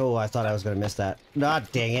 Okay, oh, I thought I was gonna miss that. Ah,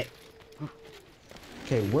 dang it.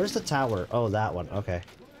 Okay, where's the tower? Oh, that one. Okay.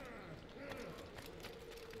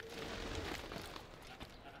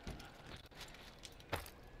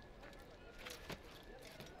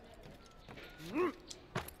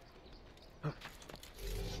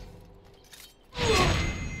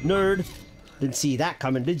 Nerd. Didn't see that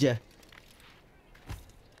coming, did you?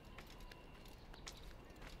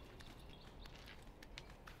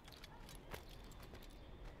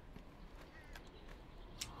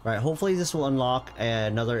 Right, hopefully this will unlock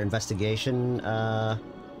another investigation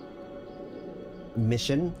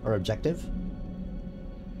mission or objective.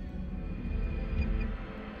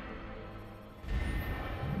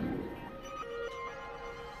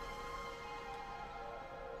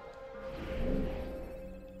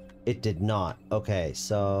 It did not. Okay,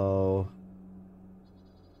 so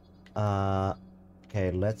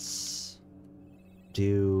okay, let's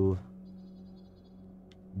do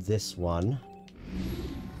this one.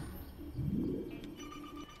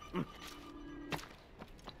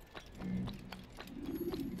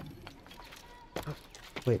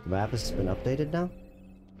 Wait, the map has been updated now?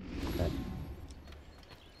 Okay.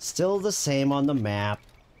 Still the same on the map.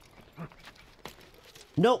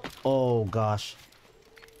 Nope. Oh gosh.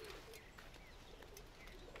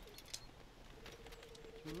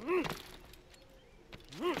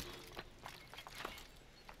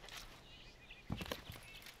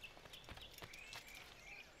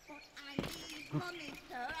 But I need money,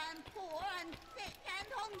 sir. I'm poor and sick and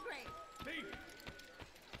hungry. Thief!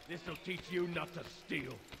 This'll teach you not to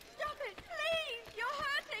steal. Stop it, please! You're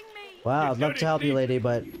hurting me! Wow, I'd love to help you, lady,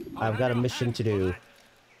 but I've got a mission to do.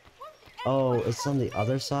 Oh, it's on the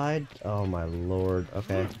other side? Oh my lord.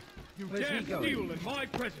 Okay. You Where's dare he going? steal in my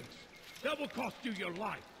presence. That will cost you your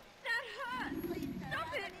life. That hurts. Stop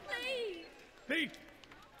it, please. Thief!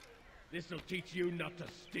 This'll teach you not to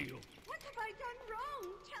steal. What have I done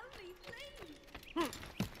wrong? Tell me,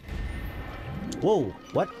 please. Whoa,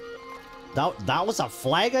 what? That was a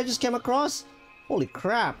flag I just came across? Holy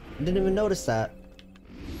crap, I didn't even notice that.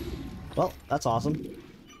 Well, that's awesome.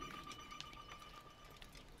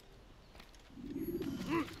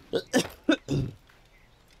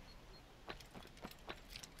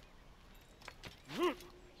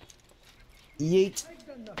 Yeet.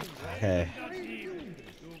 Okay.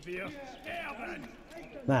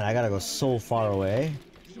 Man, I gotta go so far away.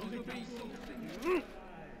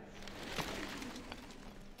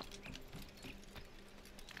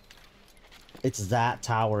 It's that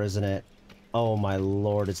tower, isn't it? Oh my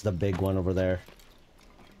lord, it's the big one over there.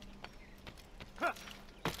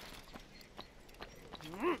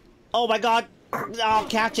 Oh my god! I'll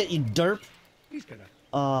catch it, you derp!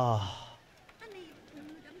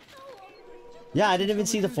 Yeah, I didn't even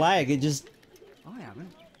see the flag. It just... I haven't.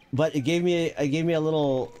 But it gave me a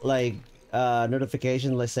little, like,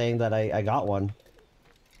 notification like saying that I got one.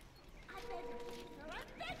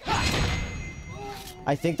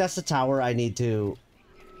 I think that's the tower I need to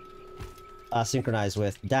synchronize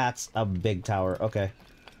with. That's a big tower. Okay.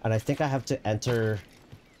 And I think I have to enter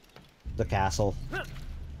the castle.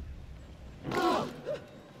 Why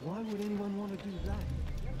would anyone want to do that?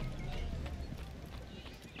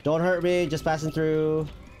 Don't hurt me, just passing through.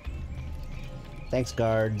 Thanks,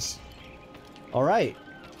 guards. Alright.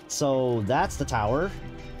 So that's the tower.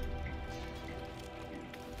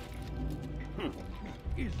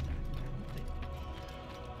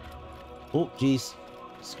 Oh, jeez.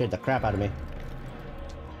 Scared the crap out of me.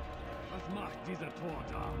 Was macht dieser Tor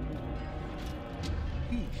da?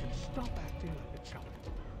 He should stop acting like a child.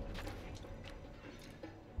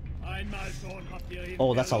 Einmal schon habt ihr ihn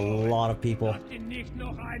Oh, that's a verloren. lot of people. Lasst ihn nicht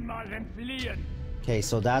noch einmal entfliehen. Okay,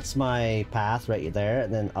 so that's my path right there,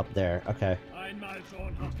 and then up there. Okay. Einmal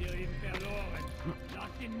schon habt ihr ihn verloren.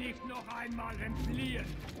 Lasst ihn nicht noch einmal entfliehen.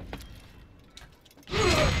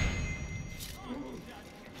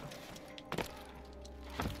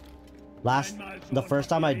 The first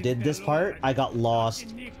time I did this part, I got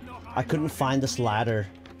lost. I couldn't find this ladder.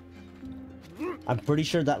 I'm pretty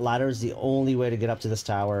sure that ladder is the only way to get up to this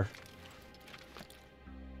tower.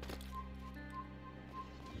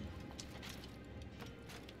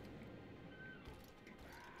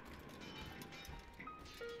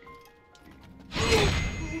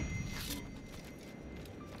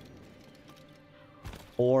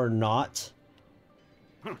 Or not.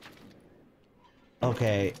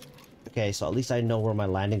 Okay. Okay, so at least I know where my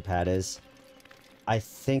landing pad is. I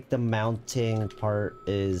think the mounting part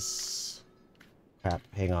is... Crap,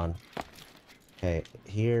 hang on. Okay,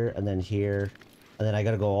 here, and then here. And then I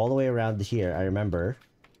gotta go all the way around to here, I remember.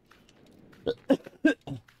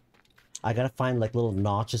 I gotta find like little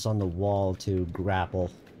notches on the wall to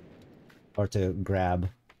grapple. Or to grab.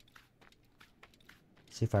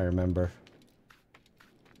 See if I remember.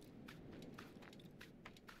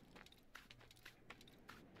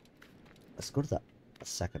 Let's go to the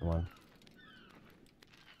second one.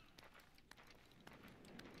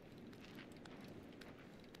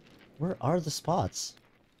 Where are the spots?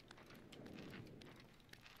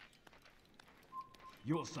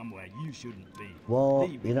 You're somewhere you shouldn't be. Well,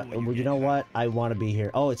 Leave you before know get what? I want to be here.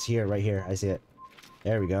 Oh, it's here, right here. I see it.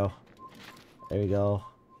 There we go. There we go.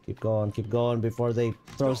 Keep going before they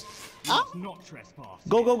throw. Ah! Not trespass.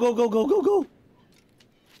 Go, go, go, go, go, go, go!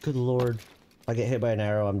 Good lord. If I get hit by an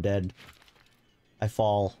arrow, I'm dead. I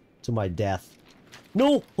fall to my death.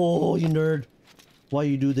 No! Oh, you nerd. Why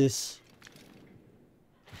you do this?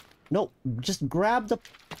 No, just grab the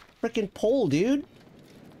freaking pole, dude.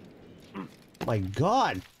 My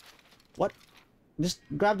god. What? Just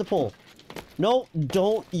grab the pole. No,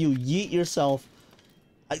 don't you yeet yourself.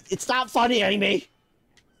 It's not funny, Amy.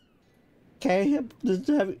 Okay, here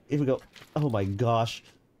we go. Oh my gosh.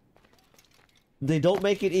 They don't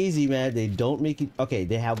make it easy, man. They don't make it... Okay,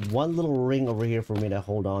 they have one little ring over here for me to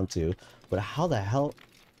hold on to. But how the hell...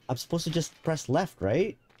 I'm supposed to just press left,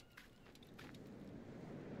 right?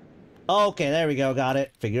 Okay, there we go. Got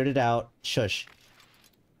it. Figured it out. Shush.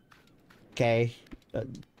 Okay.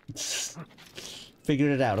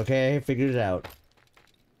 Figured it out, okay? Figured it out.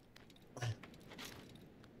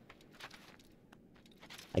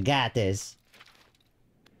 I got this.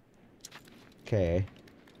 Okay.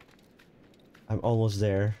 I'm almost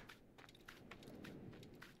there.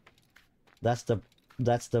 That's the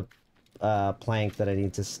plank that I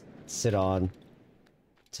need to sit on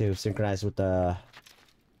to synchronize with the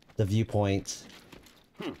viewpoint.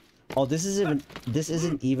 Oh, this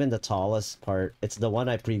isn't even the tallest part. It's the one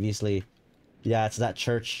I previously. Yeah, it's that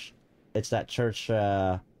church. It's that church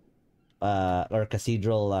or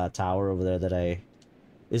cathedral tower over there that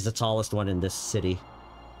is the tallest one in this city.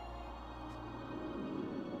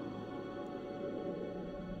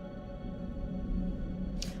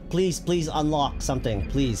 Please unlock something,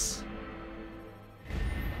 please.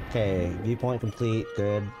 Okay, viewpoint complete,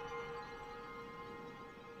 good.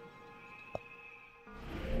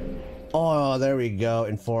 Oh, there we go,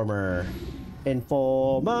 Informer.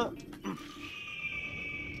 Informer!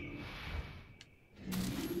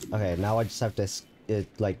 Okay, now I just have to,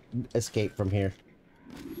 like, escape from here.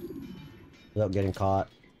 Without getting caught.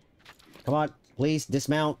 Come on, please,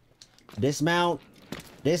 dismount. Dismount.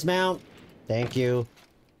 Dismount. Thank you.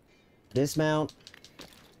 Dismount.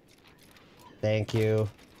 Thank you.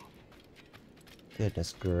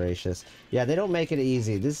 Goodness gracious. Yeah, they don't make it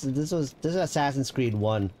easy. This is Assassin's Creed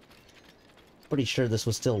 1. Pretty sure this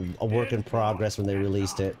was still a work in progress when they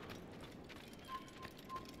released it.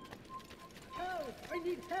 Help! I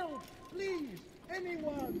need help! Please!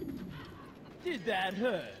 Anyone! Did that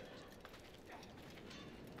hurt?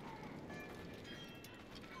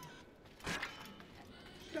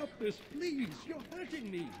 Stop this, please! You're hurting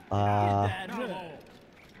me! Did that hurt?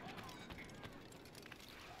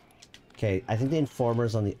 Okay, I think the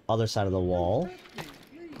Informer's on the other side of the wall.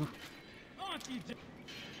 Aren't you just...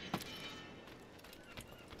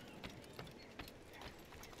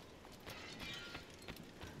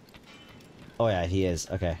 Oh yeah, he is.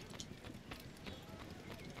 Okay.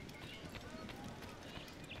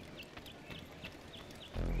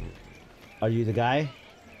 Are you the guy?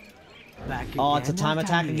 Back Oh, it's a again, time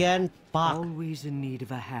attack Altair. again? Fuck. Always in need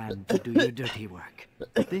of a hand to do your dirty work.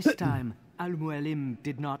 This time, Al-Mualim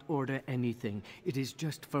did not order anything. It is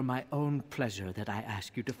just for my own pleasure that I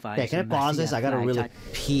ask you to find Okay, can I some pause this? Masia I gotta flags. really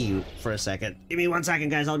pee for a second. Give me 1 second,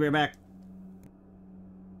 guys. I'll be right back.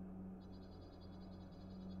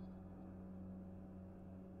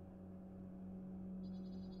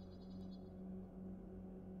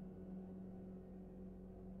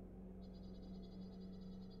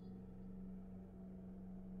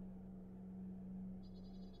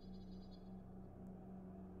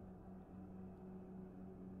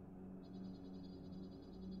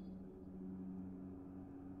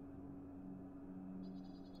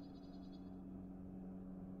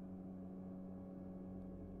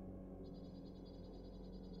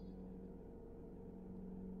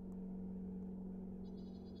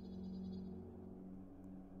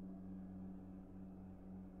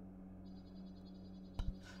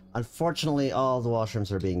 Unfortunately, all the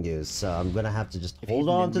washrooms are being used, so I'm gonna have to just hold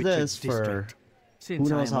on to this for Since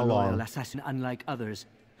who knows I am how a loyal long. assassin, unlike others,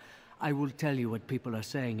 I will tell you what people are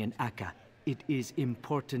saying in Akka. It is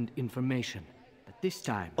important information. But this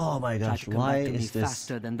time, Oh my try gosh, to come why back to me is this?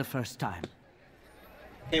 faster than the first time.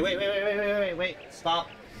 Hey, wait, stop.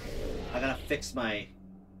 I gotta fix my...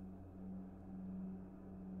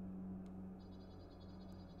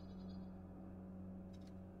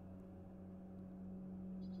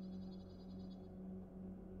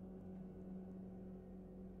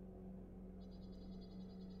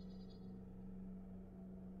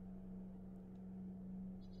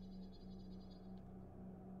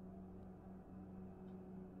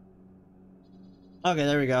 Okay,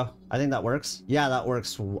 there we go. I think that works. Yeah, that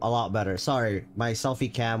works a lot better. Sorry, my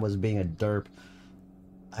selfie cam was being a derp.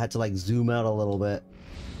 I had to like zoom out a little bit.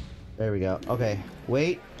 There we go. Okay,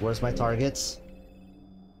 wait. Where's my targets?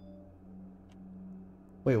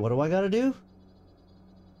 Wait, what do I gotta do?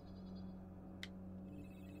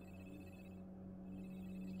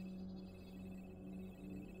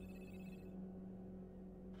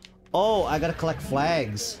 Oh, I gotta collect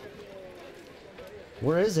flags.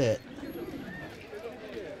 Where is it?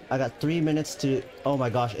 I got 3 minutes to... Oh my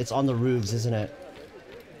gosh, it's on the roofs, isn't it?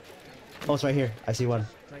 Oh, it's right here. I see one.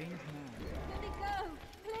 Let me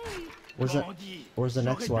go, please. Where's the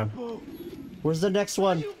next one? Where's the next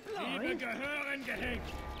one?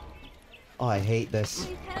 Oh, I hate this.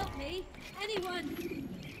 Please help me. Anyone.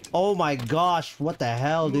 Oh my gosh, what the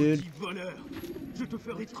hell, dude? Let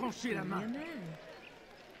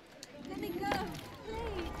me go,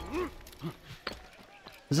 please.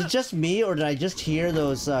 Is it just me, or did I just hear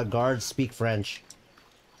those guards speak French?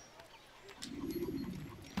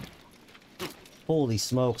 Holy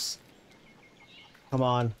smokes. Come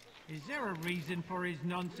on. Is there a reason for his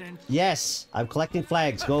nonsense? Yes, I'm collecting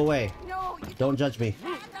flags. Go away. No, you Don't judge me.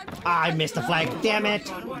 Ah, I missed the flag. Damn it!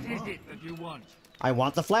 What is it that you want? I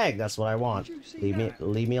want the flag. That's what I want.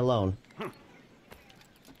 Leave me alone.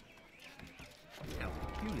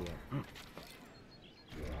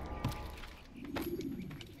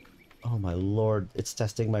 my lord, it's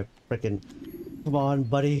testing my frickin'... Come on,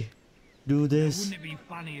 buddy. Do this. Wouldn't it be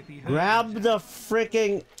funny if he heard Grab the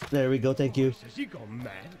fricking... There we go, thank you. Has he gone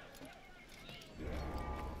mad?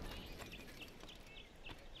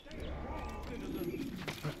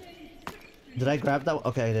 Did I grab that one?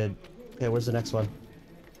 Okay, I did. Okay, where's the next one?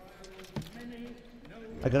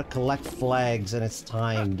 I gotta collect flags and it's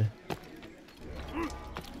timed.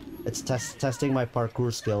 It's testing my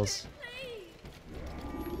parkour skills.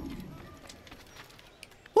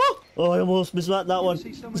 Woo! Oh, I almost missed that one.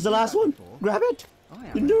 It's the last one. Grab it!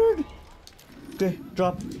 You nerd! Okay,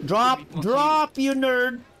 drop, you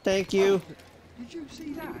nerd! Thank you. Did you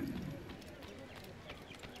see that?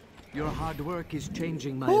 Your hard work is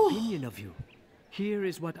changing my opinion of you. Here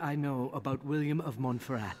is what I know about William of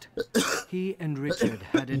Montferrat. He and Richard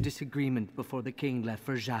had a disagreement before the king left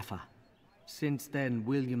for Jaffa. Since then,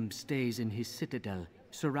 William stays in his citadel,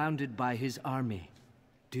 surrounded by his army.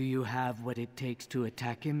 Do you have what it takes to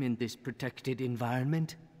attack him in this protected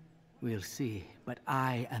environment? We'll see, but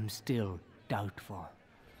I am still doubtful.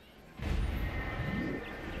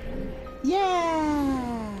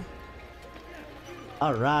 Yeah!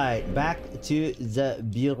 Alright, back to the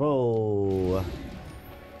bureau.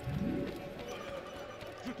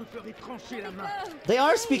 They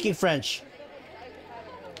are speaking French.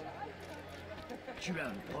 Tu as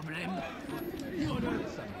un problème?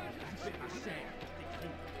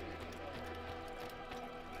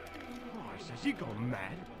 Has he gone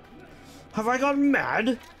mad? Have I gone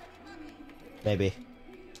mad? Maybe.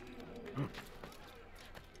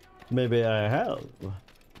 Maybe I have.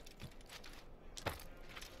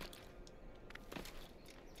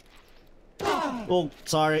 Oh,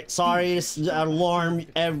 sorry, this alarm,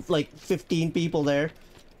 like 15 people there.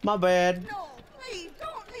 My bad. No, please,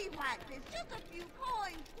 don't leave like this. Just a few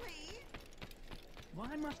coins, please.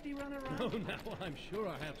 Why must he run around? Oh, now I'm sure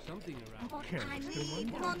I have something around. But I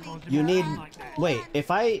need money. You need... Wait,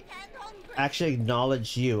 if I And hungry. actually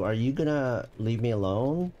acknowledge you, are you gonna leave me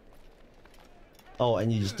alone? Oh,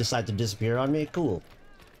 and you just decide to disappear on me? Cool.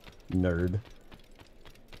 Nerd.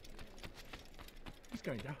 He's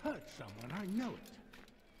going to hurt someone, I know it.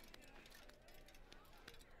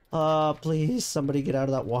 Please, somebody get out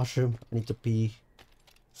of that washroom. I need to pee.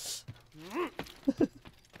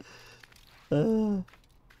 Oh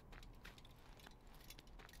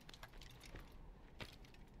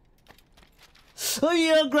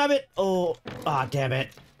yeah, grab it! Oh, ah, damn it.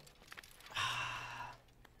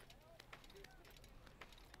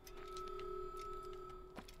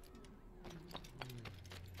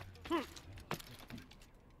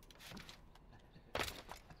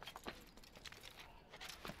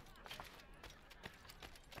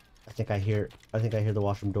 I think I hear the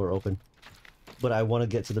washroom door open. But I want to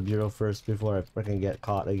get to the bureau first before I freaking get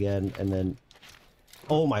caught again, and then...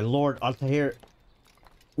 Oh my lord, Altair!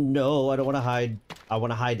 No, I don't want to hide. I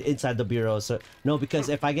want to hide inside the bureau, so... No, because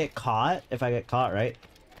if I get caught, right?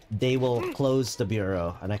 They will close the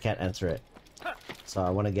bureau, and I can't enter it. So I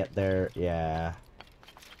want to get there, yeah.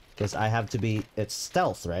 Because I have to be... It's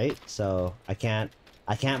stealth, right? So I can't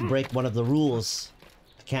break one of the rules.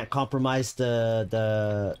 I can't compromise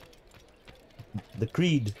the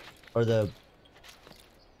creed, or the...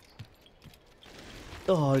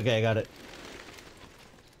 Oh, okay, I got it.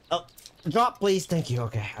 Oh, drop, please. Thank you.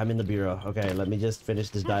 Okay, I'm in the bureau. Okay, let me just finish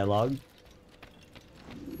this dialogue.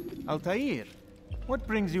 Altair, what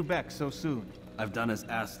brings you back so soon? I've done as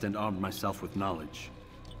asked and armed myself with knowledge.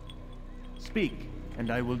 Speak, and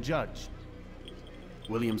I will judge.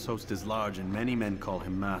 William's host is large, and many men call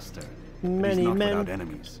him master. But Many he's not men. without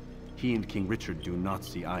enemies. He and King Richard do not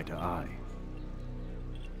see eye to eye.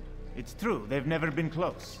 It's true, they've never been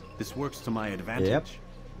close. This works to my advantage. Yep.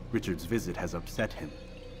 Richard's visit has upset him.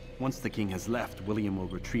 Once the king has left, William will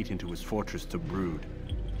retreat into his fortress to brood.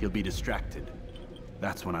 He'll be distracted.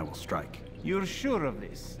 That's when I will strike. You're sure of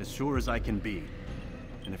this? As sure as I can be.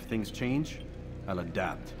 And if things change, I'll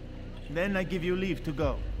adapt. Then I give you leave to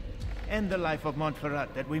go. End the life of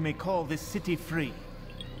Montferrat, that we may call this city free.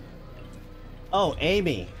 Oh,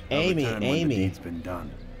 Amy. I'll return when the Amy. deed's been done.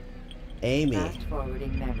 Amy. Fast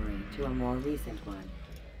forwarding memory to a more recent one.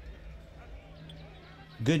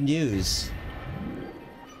 Good news.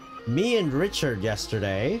 Me and Richard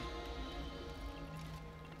yesterday,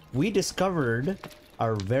 we discovered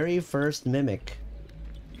our very first mimic.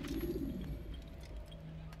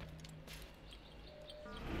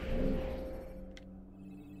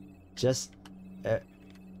 Just that,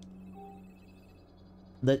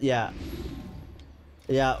 yeah,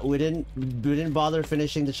 we didn't bother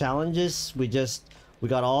finishing the challenges. We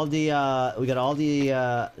got all the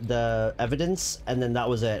evidence, and then that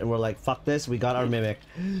was it. And we're like, fuck this, we got our mimic.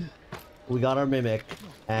 We got our mimic,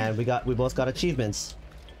 and we both got achievements.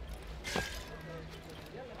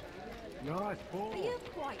 Are you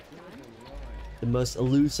quite done? The most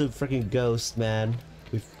elusive freaking ghost, man.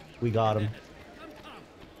 We got him.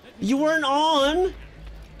 You weren't on.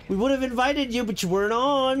 We would have invited you, but you weren't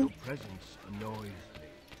on. Your presence annoys me.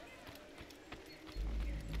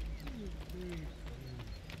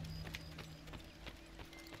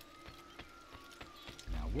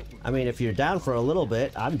 I mean, if you're down for a little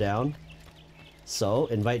bit, I'm down. So,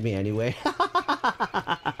 invite me anyway.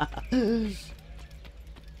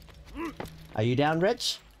 Are you down,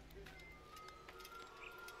 Rich?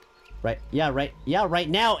 Right, yeah, right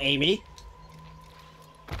now, Amy.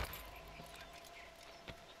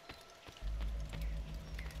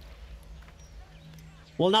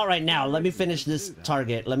 Well, not right now. Let me finish this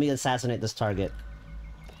target. Let me assassinate this target.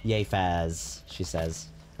 Yay, Faz, she says.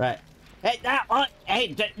 Right. Hey,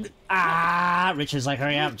 Richard's like,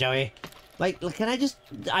 hurry up, Joey. Like, can I just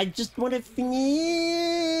want to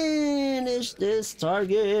finish this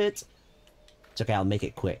target. It's okay, I'll make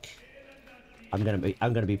it quick. I'm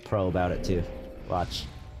gonna be pro about it too. Watch.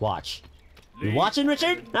 You watching,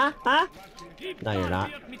 Richard? Huh? No, you're not.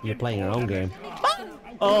 You're playing your own game.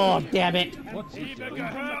 Oh, damn it!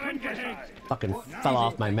 Fucking fell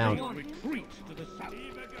off my mount.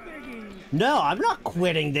 No, I'm not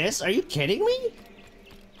quitting this. Are you kidding me?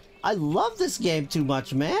 I love this game too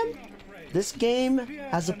much, man. This game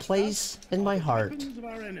has a place in my heart.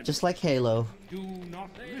 Just like Halo.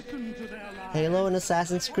 Halo and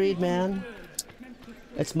Assassin's Creed, man.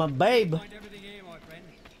 It's my babe.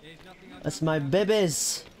 That's my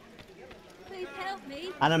babies. Please help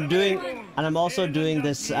me. And I'm also doing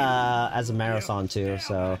this as a marathon too,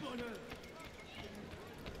 so.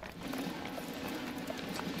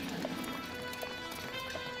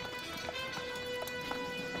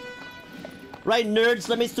 Right, nerds,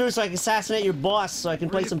 let me through so I can assassinate your boss, so I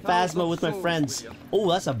can play some Phasma with my friends. Oh,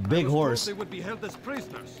 that's a big horse. They would be held as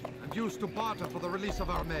prisoners and used to barter for the release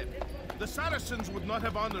of our men. The Saracens would not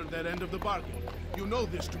have honored their end of the bargain. You know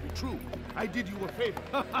this to be true. I did you a favor.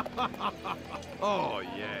 Oh,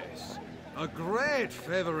 yes. A great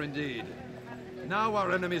favor indeed. Now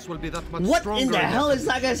our enemies will be that much what stronger. What in the hell is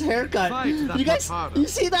that guy's haircut? You guys, you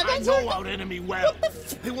see that guy's haircut? I know our enemy well.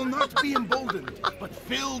 They will not be emboldened, but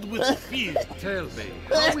filled with fear. Tell me,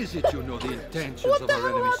 how is it you know the intentions of our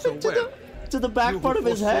enemies so well? To the back part of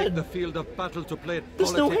his head. The field of battle to play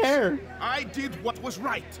There's politics. no hair. I did what was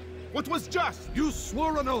right. What was just. You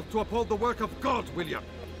swore an oath to uphold the work of God, William.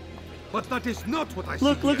 But that is not what I see.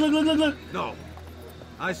 Look. No.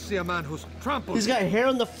 I see a man who's trampled. He's got hair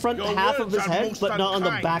on the front half of his head, but not on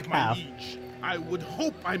the back half. I would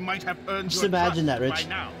hope I might have earned Just your imagine trust that, Rich. by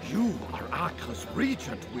now. You are Acre's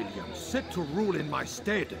regent, William, set to rule in my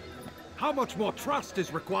stead. How much more trust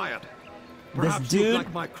is required? This dude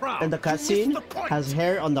like my crown. in the cutscene has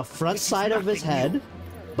hair on the front side of his head,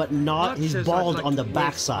 but not, he's bald on the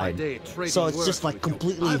back side. So it's just like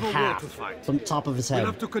completely half from top of his head.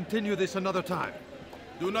 We'll have to continue this another time.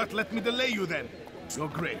 Do not let me delay you then, Your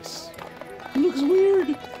Grace. It looks weird.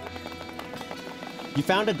 You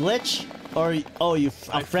found a glitch? Or, oh, a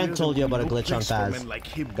friend told you about a glitch on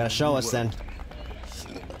Faz. Gotta show us then.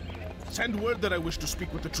 Send word that I wish to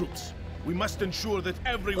speak with the troops. We must ensure that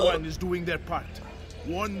everyone is doing their part.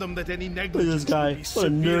 Warn them that any negligence will be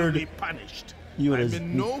severely punished. I'm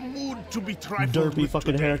in no mood to be trifled derpy with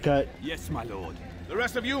fucking today. haircut. Yes, my lord. The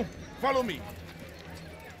rest of you, follow me.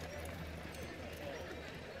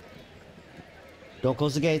 Don't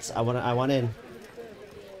close the gates. I want in.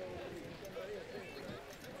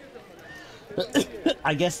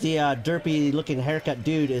 I guess the derpy looking haircut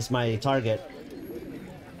dude is my target.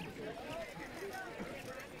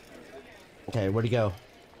 Okay, where'd he go?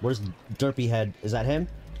 Where's derpy head? Is that him?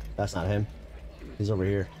 That's not him. He's over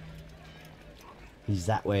here. He's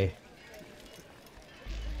that way.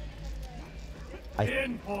 Okay,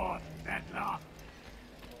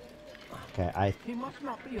 He must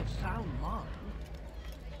not be of sound mind.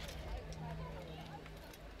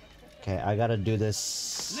 Okay, I gotta do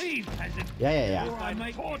this. leave, peasant. Yeah.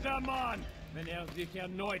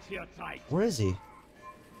 Where is he?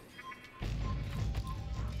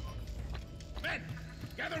 Men,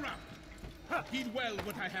 gather round. Heed well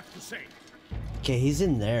what I have to say. Okay, he's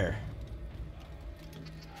in there.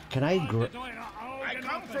 Can I I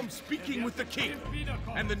come from speaking with the king,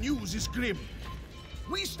 and the news is grim.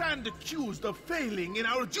 We stand accused of failing in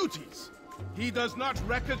our duties. He does not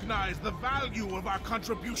recognize the value of our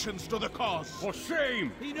contributions to the cause. For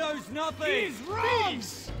shame! He knows nothing! He's wrong!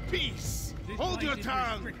 Peace! Hold your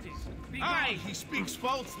tongue! Aye, he speaks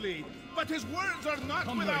falsely, but his words are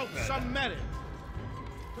not without some merit.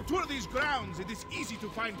 To tour these grounds, it is easy to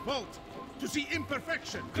find fault, to see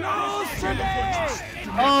imperfection. Close to me!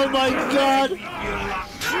 Oh my god!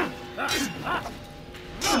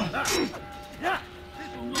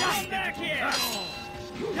 Come back here!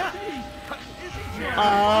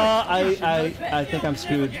 I think I'm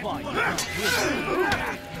screwed.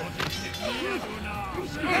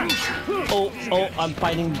 Oh, I'm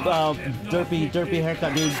fighting derpy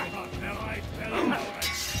haircut dude.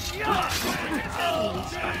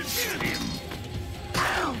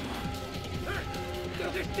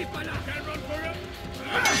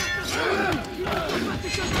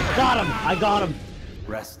 Got him! I got him!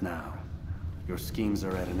 Rest now. Your schemes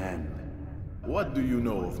are at an end. What do you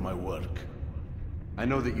know of my work? I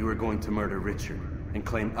know that you are going to murder Richard and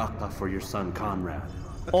claim Acta for your son Conrad.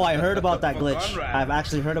 Oh, I heard about that glitch. Conrad, I've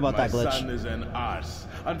actually heard about that glitch. My son is an arse,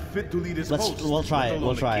 unfit to lead his host. We'll try it.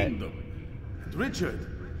 We'll try it. And Richard,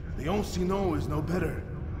 the Ancient is no better.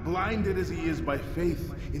 Blinded as he is by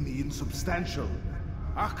faith in the insubstantial.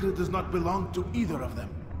 Acre does not belong to either of them.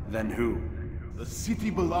 Then who? The city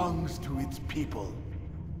belongs to its people.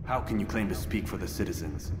 How can you claim to speak for the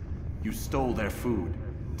citizens? You stole their food,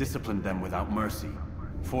 disciplined them without mercy,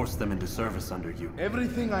 forced them into service under you.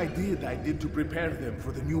 Everything I did to prepare them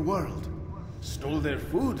for the new world. Stole their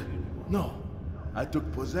food? No. I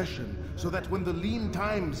took possession so that when the lean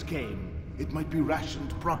times came, it might be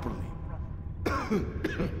rationed properly.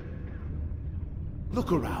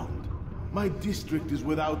 Look around. My district is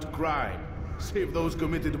without crime, save those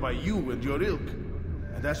committed by you and your ilk.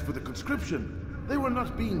 And as for the conscription, they were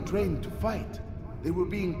not being trained to fight. They were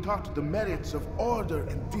being taught the merits of order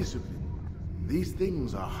and discipline. These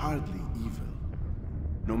things are hardly evil.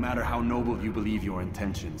 No matter how noble you believe your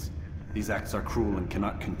intentions, these acts are cruel and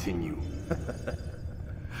cannot continue.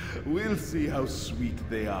 We'll see how sweet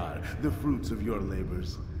they are, the fruits of your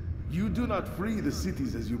labors. You do not free the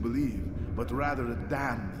cities as you believe, but rather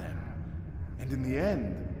damn them. And in the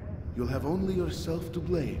end, you'll have only yourself to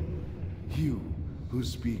blame. You who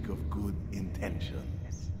speak of good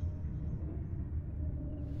intentions.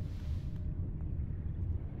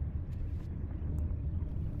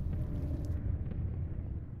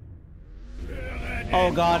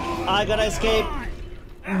 Oh god, I gotta escape.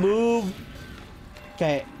 Move.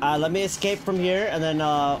 Okay, let me escape from here, and then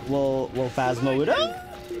we'll phasmo it. Ah!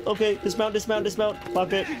 Okay, dismount.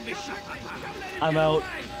 Fuck it. I'm out.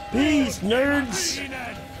 Peace, nerds.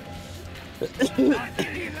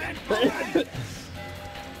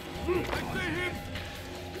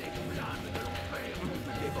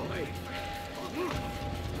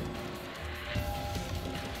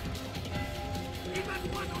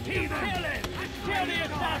 Kill the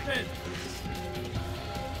assassin!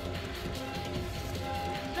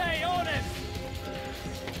 Stay on him!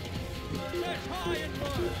 Search high and low!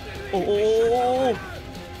 Oh!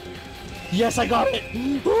 Yes, I got it!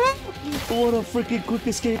 What a freaking quick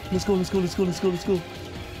escape! Let's go! No!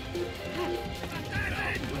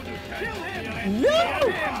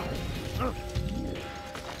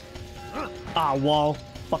 Ah, wall!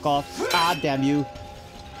 Fuck off! Ah, damn you!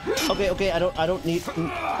 Okay, I don't need.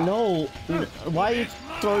 No! Why are you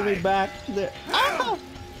throwing me back there? Ah!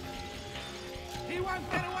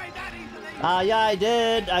 Yeah, I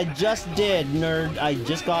did. I just did, nerd. I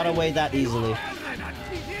just got away that easily.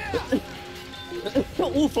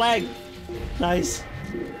 Ooh, flag! Nice.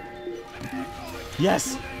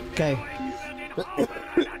 Yes! Okay.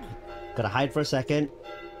 Gotta hide for a second.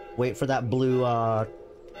 Wait for that blue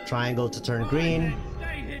triangle to turn green.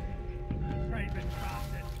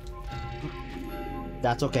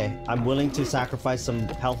 That's okay. I'm willing to sacrifice some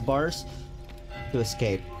health bars to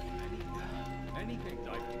escape.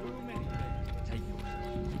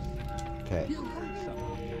 Okay.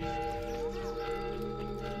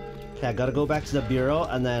 Okay, I gotta go back to the bureau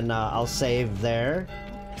and then I'll save there.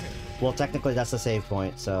 Well, technically that's the save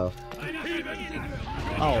point, so.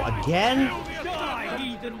 Oh, again?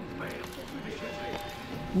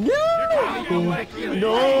 No!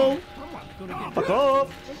 No! Fuck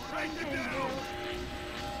off!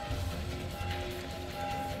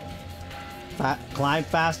 Climb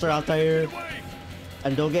faster out there.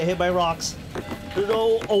 And don't get hit by rocks.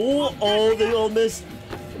 No! Oh, they all missed.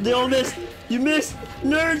 They all missed. You missed!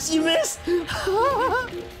 Nerds, you missed!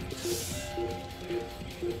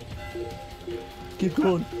 Keep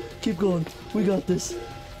going. We got this.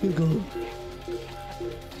 Keep going.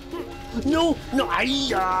 No! No!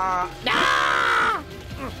 Ah!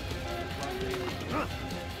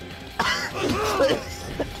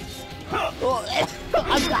 Oh,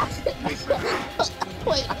 I'm back.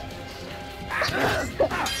 Wait.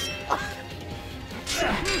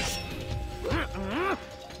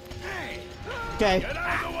 Okay.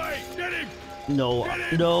 No,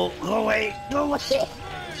 no, go away, go away.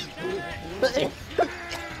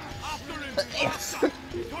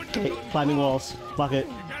 Okay, climbing walls. Block it.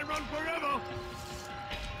 Can't run forever.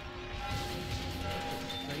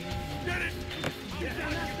 Get it!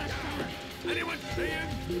 Anyone see him?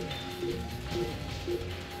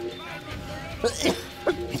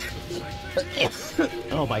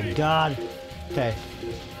 Oh my god. Okay.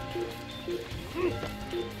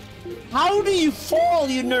 How do you fall,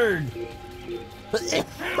 you nerd?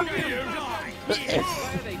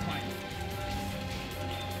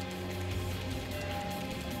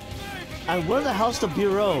 And where the hell's the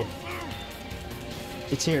bureau?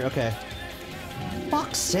 It's here, okay.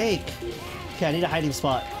 Fuck's sake. Okay, I need a hiding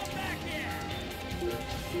spot.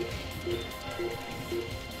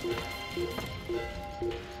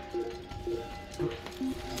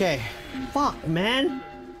 Okay. Fuck, man.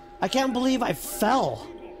 I can't believe I fell.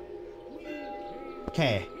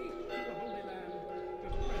 Okay.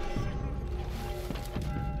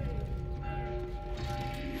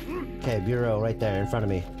 Okay, bureau right there in front of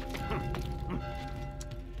me.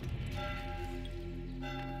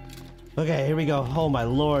 Okay, here we go. Oh my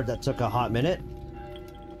lord, that took a hot minute.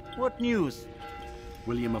 What news?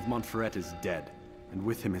 William of Montferrat is dead, and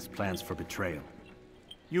with him his plans for betrayal.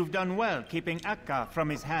 You've done well keeping Akka from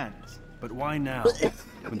his hands. But why now,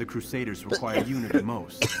 when the Crusaders require unity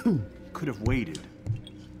most? Could have waited.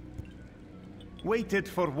 Waited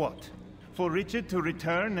for what? For Richard to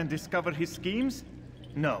return and discover his schemes?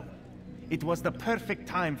 No. It was the perfect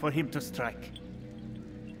time for him to strike.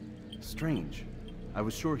 Strange. I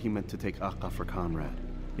was sure he meant to take Akka for Conrad,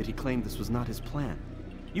 yet he claimed this was not his plan.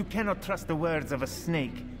 You cannot trust the words of a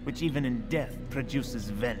snake, which even in death produces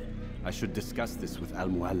venom. I should discuss this with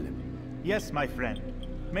Al-Muallim. Yes, my friend.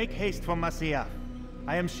 Make haste for Masyaf.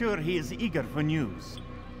 I am sure he is eager for news.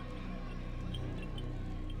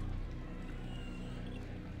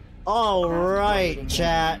 Alright,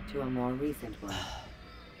 chat. To a more recent one.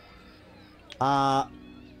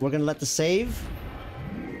 We're gonna let the save.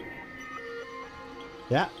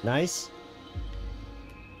 Yeah, nice.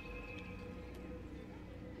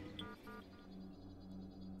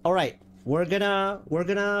 All right, we're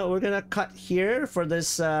gonna cut here for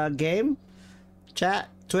this game. Chat,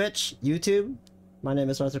 Twitch, YouTube. My name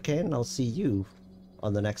is Arthur Kane, and I'll see you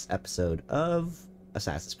on the next episode of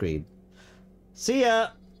Assassin's Creed. See ya.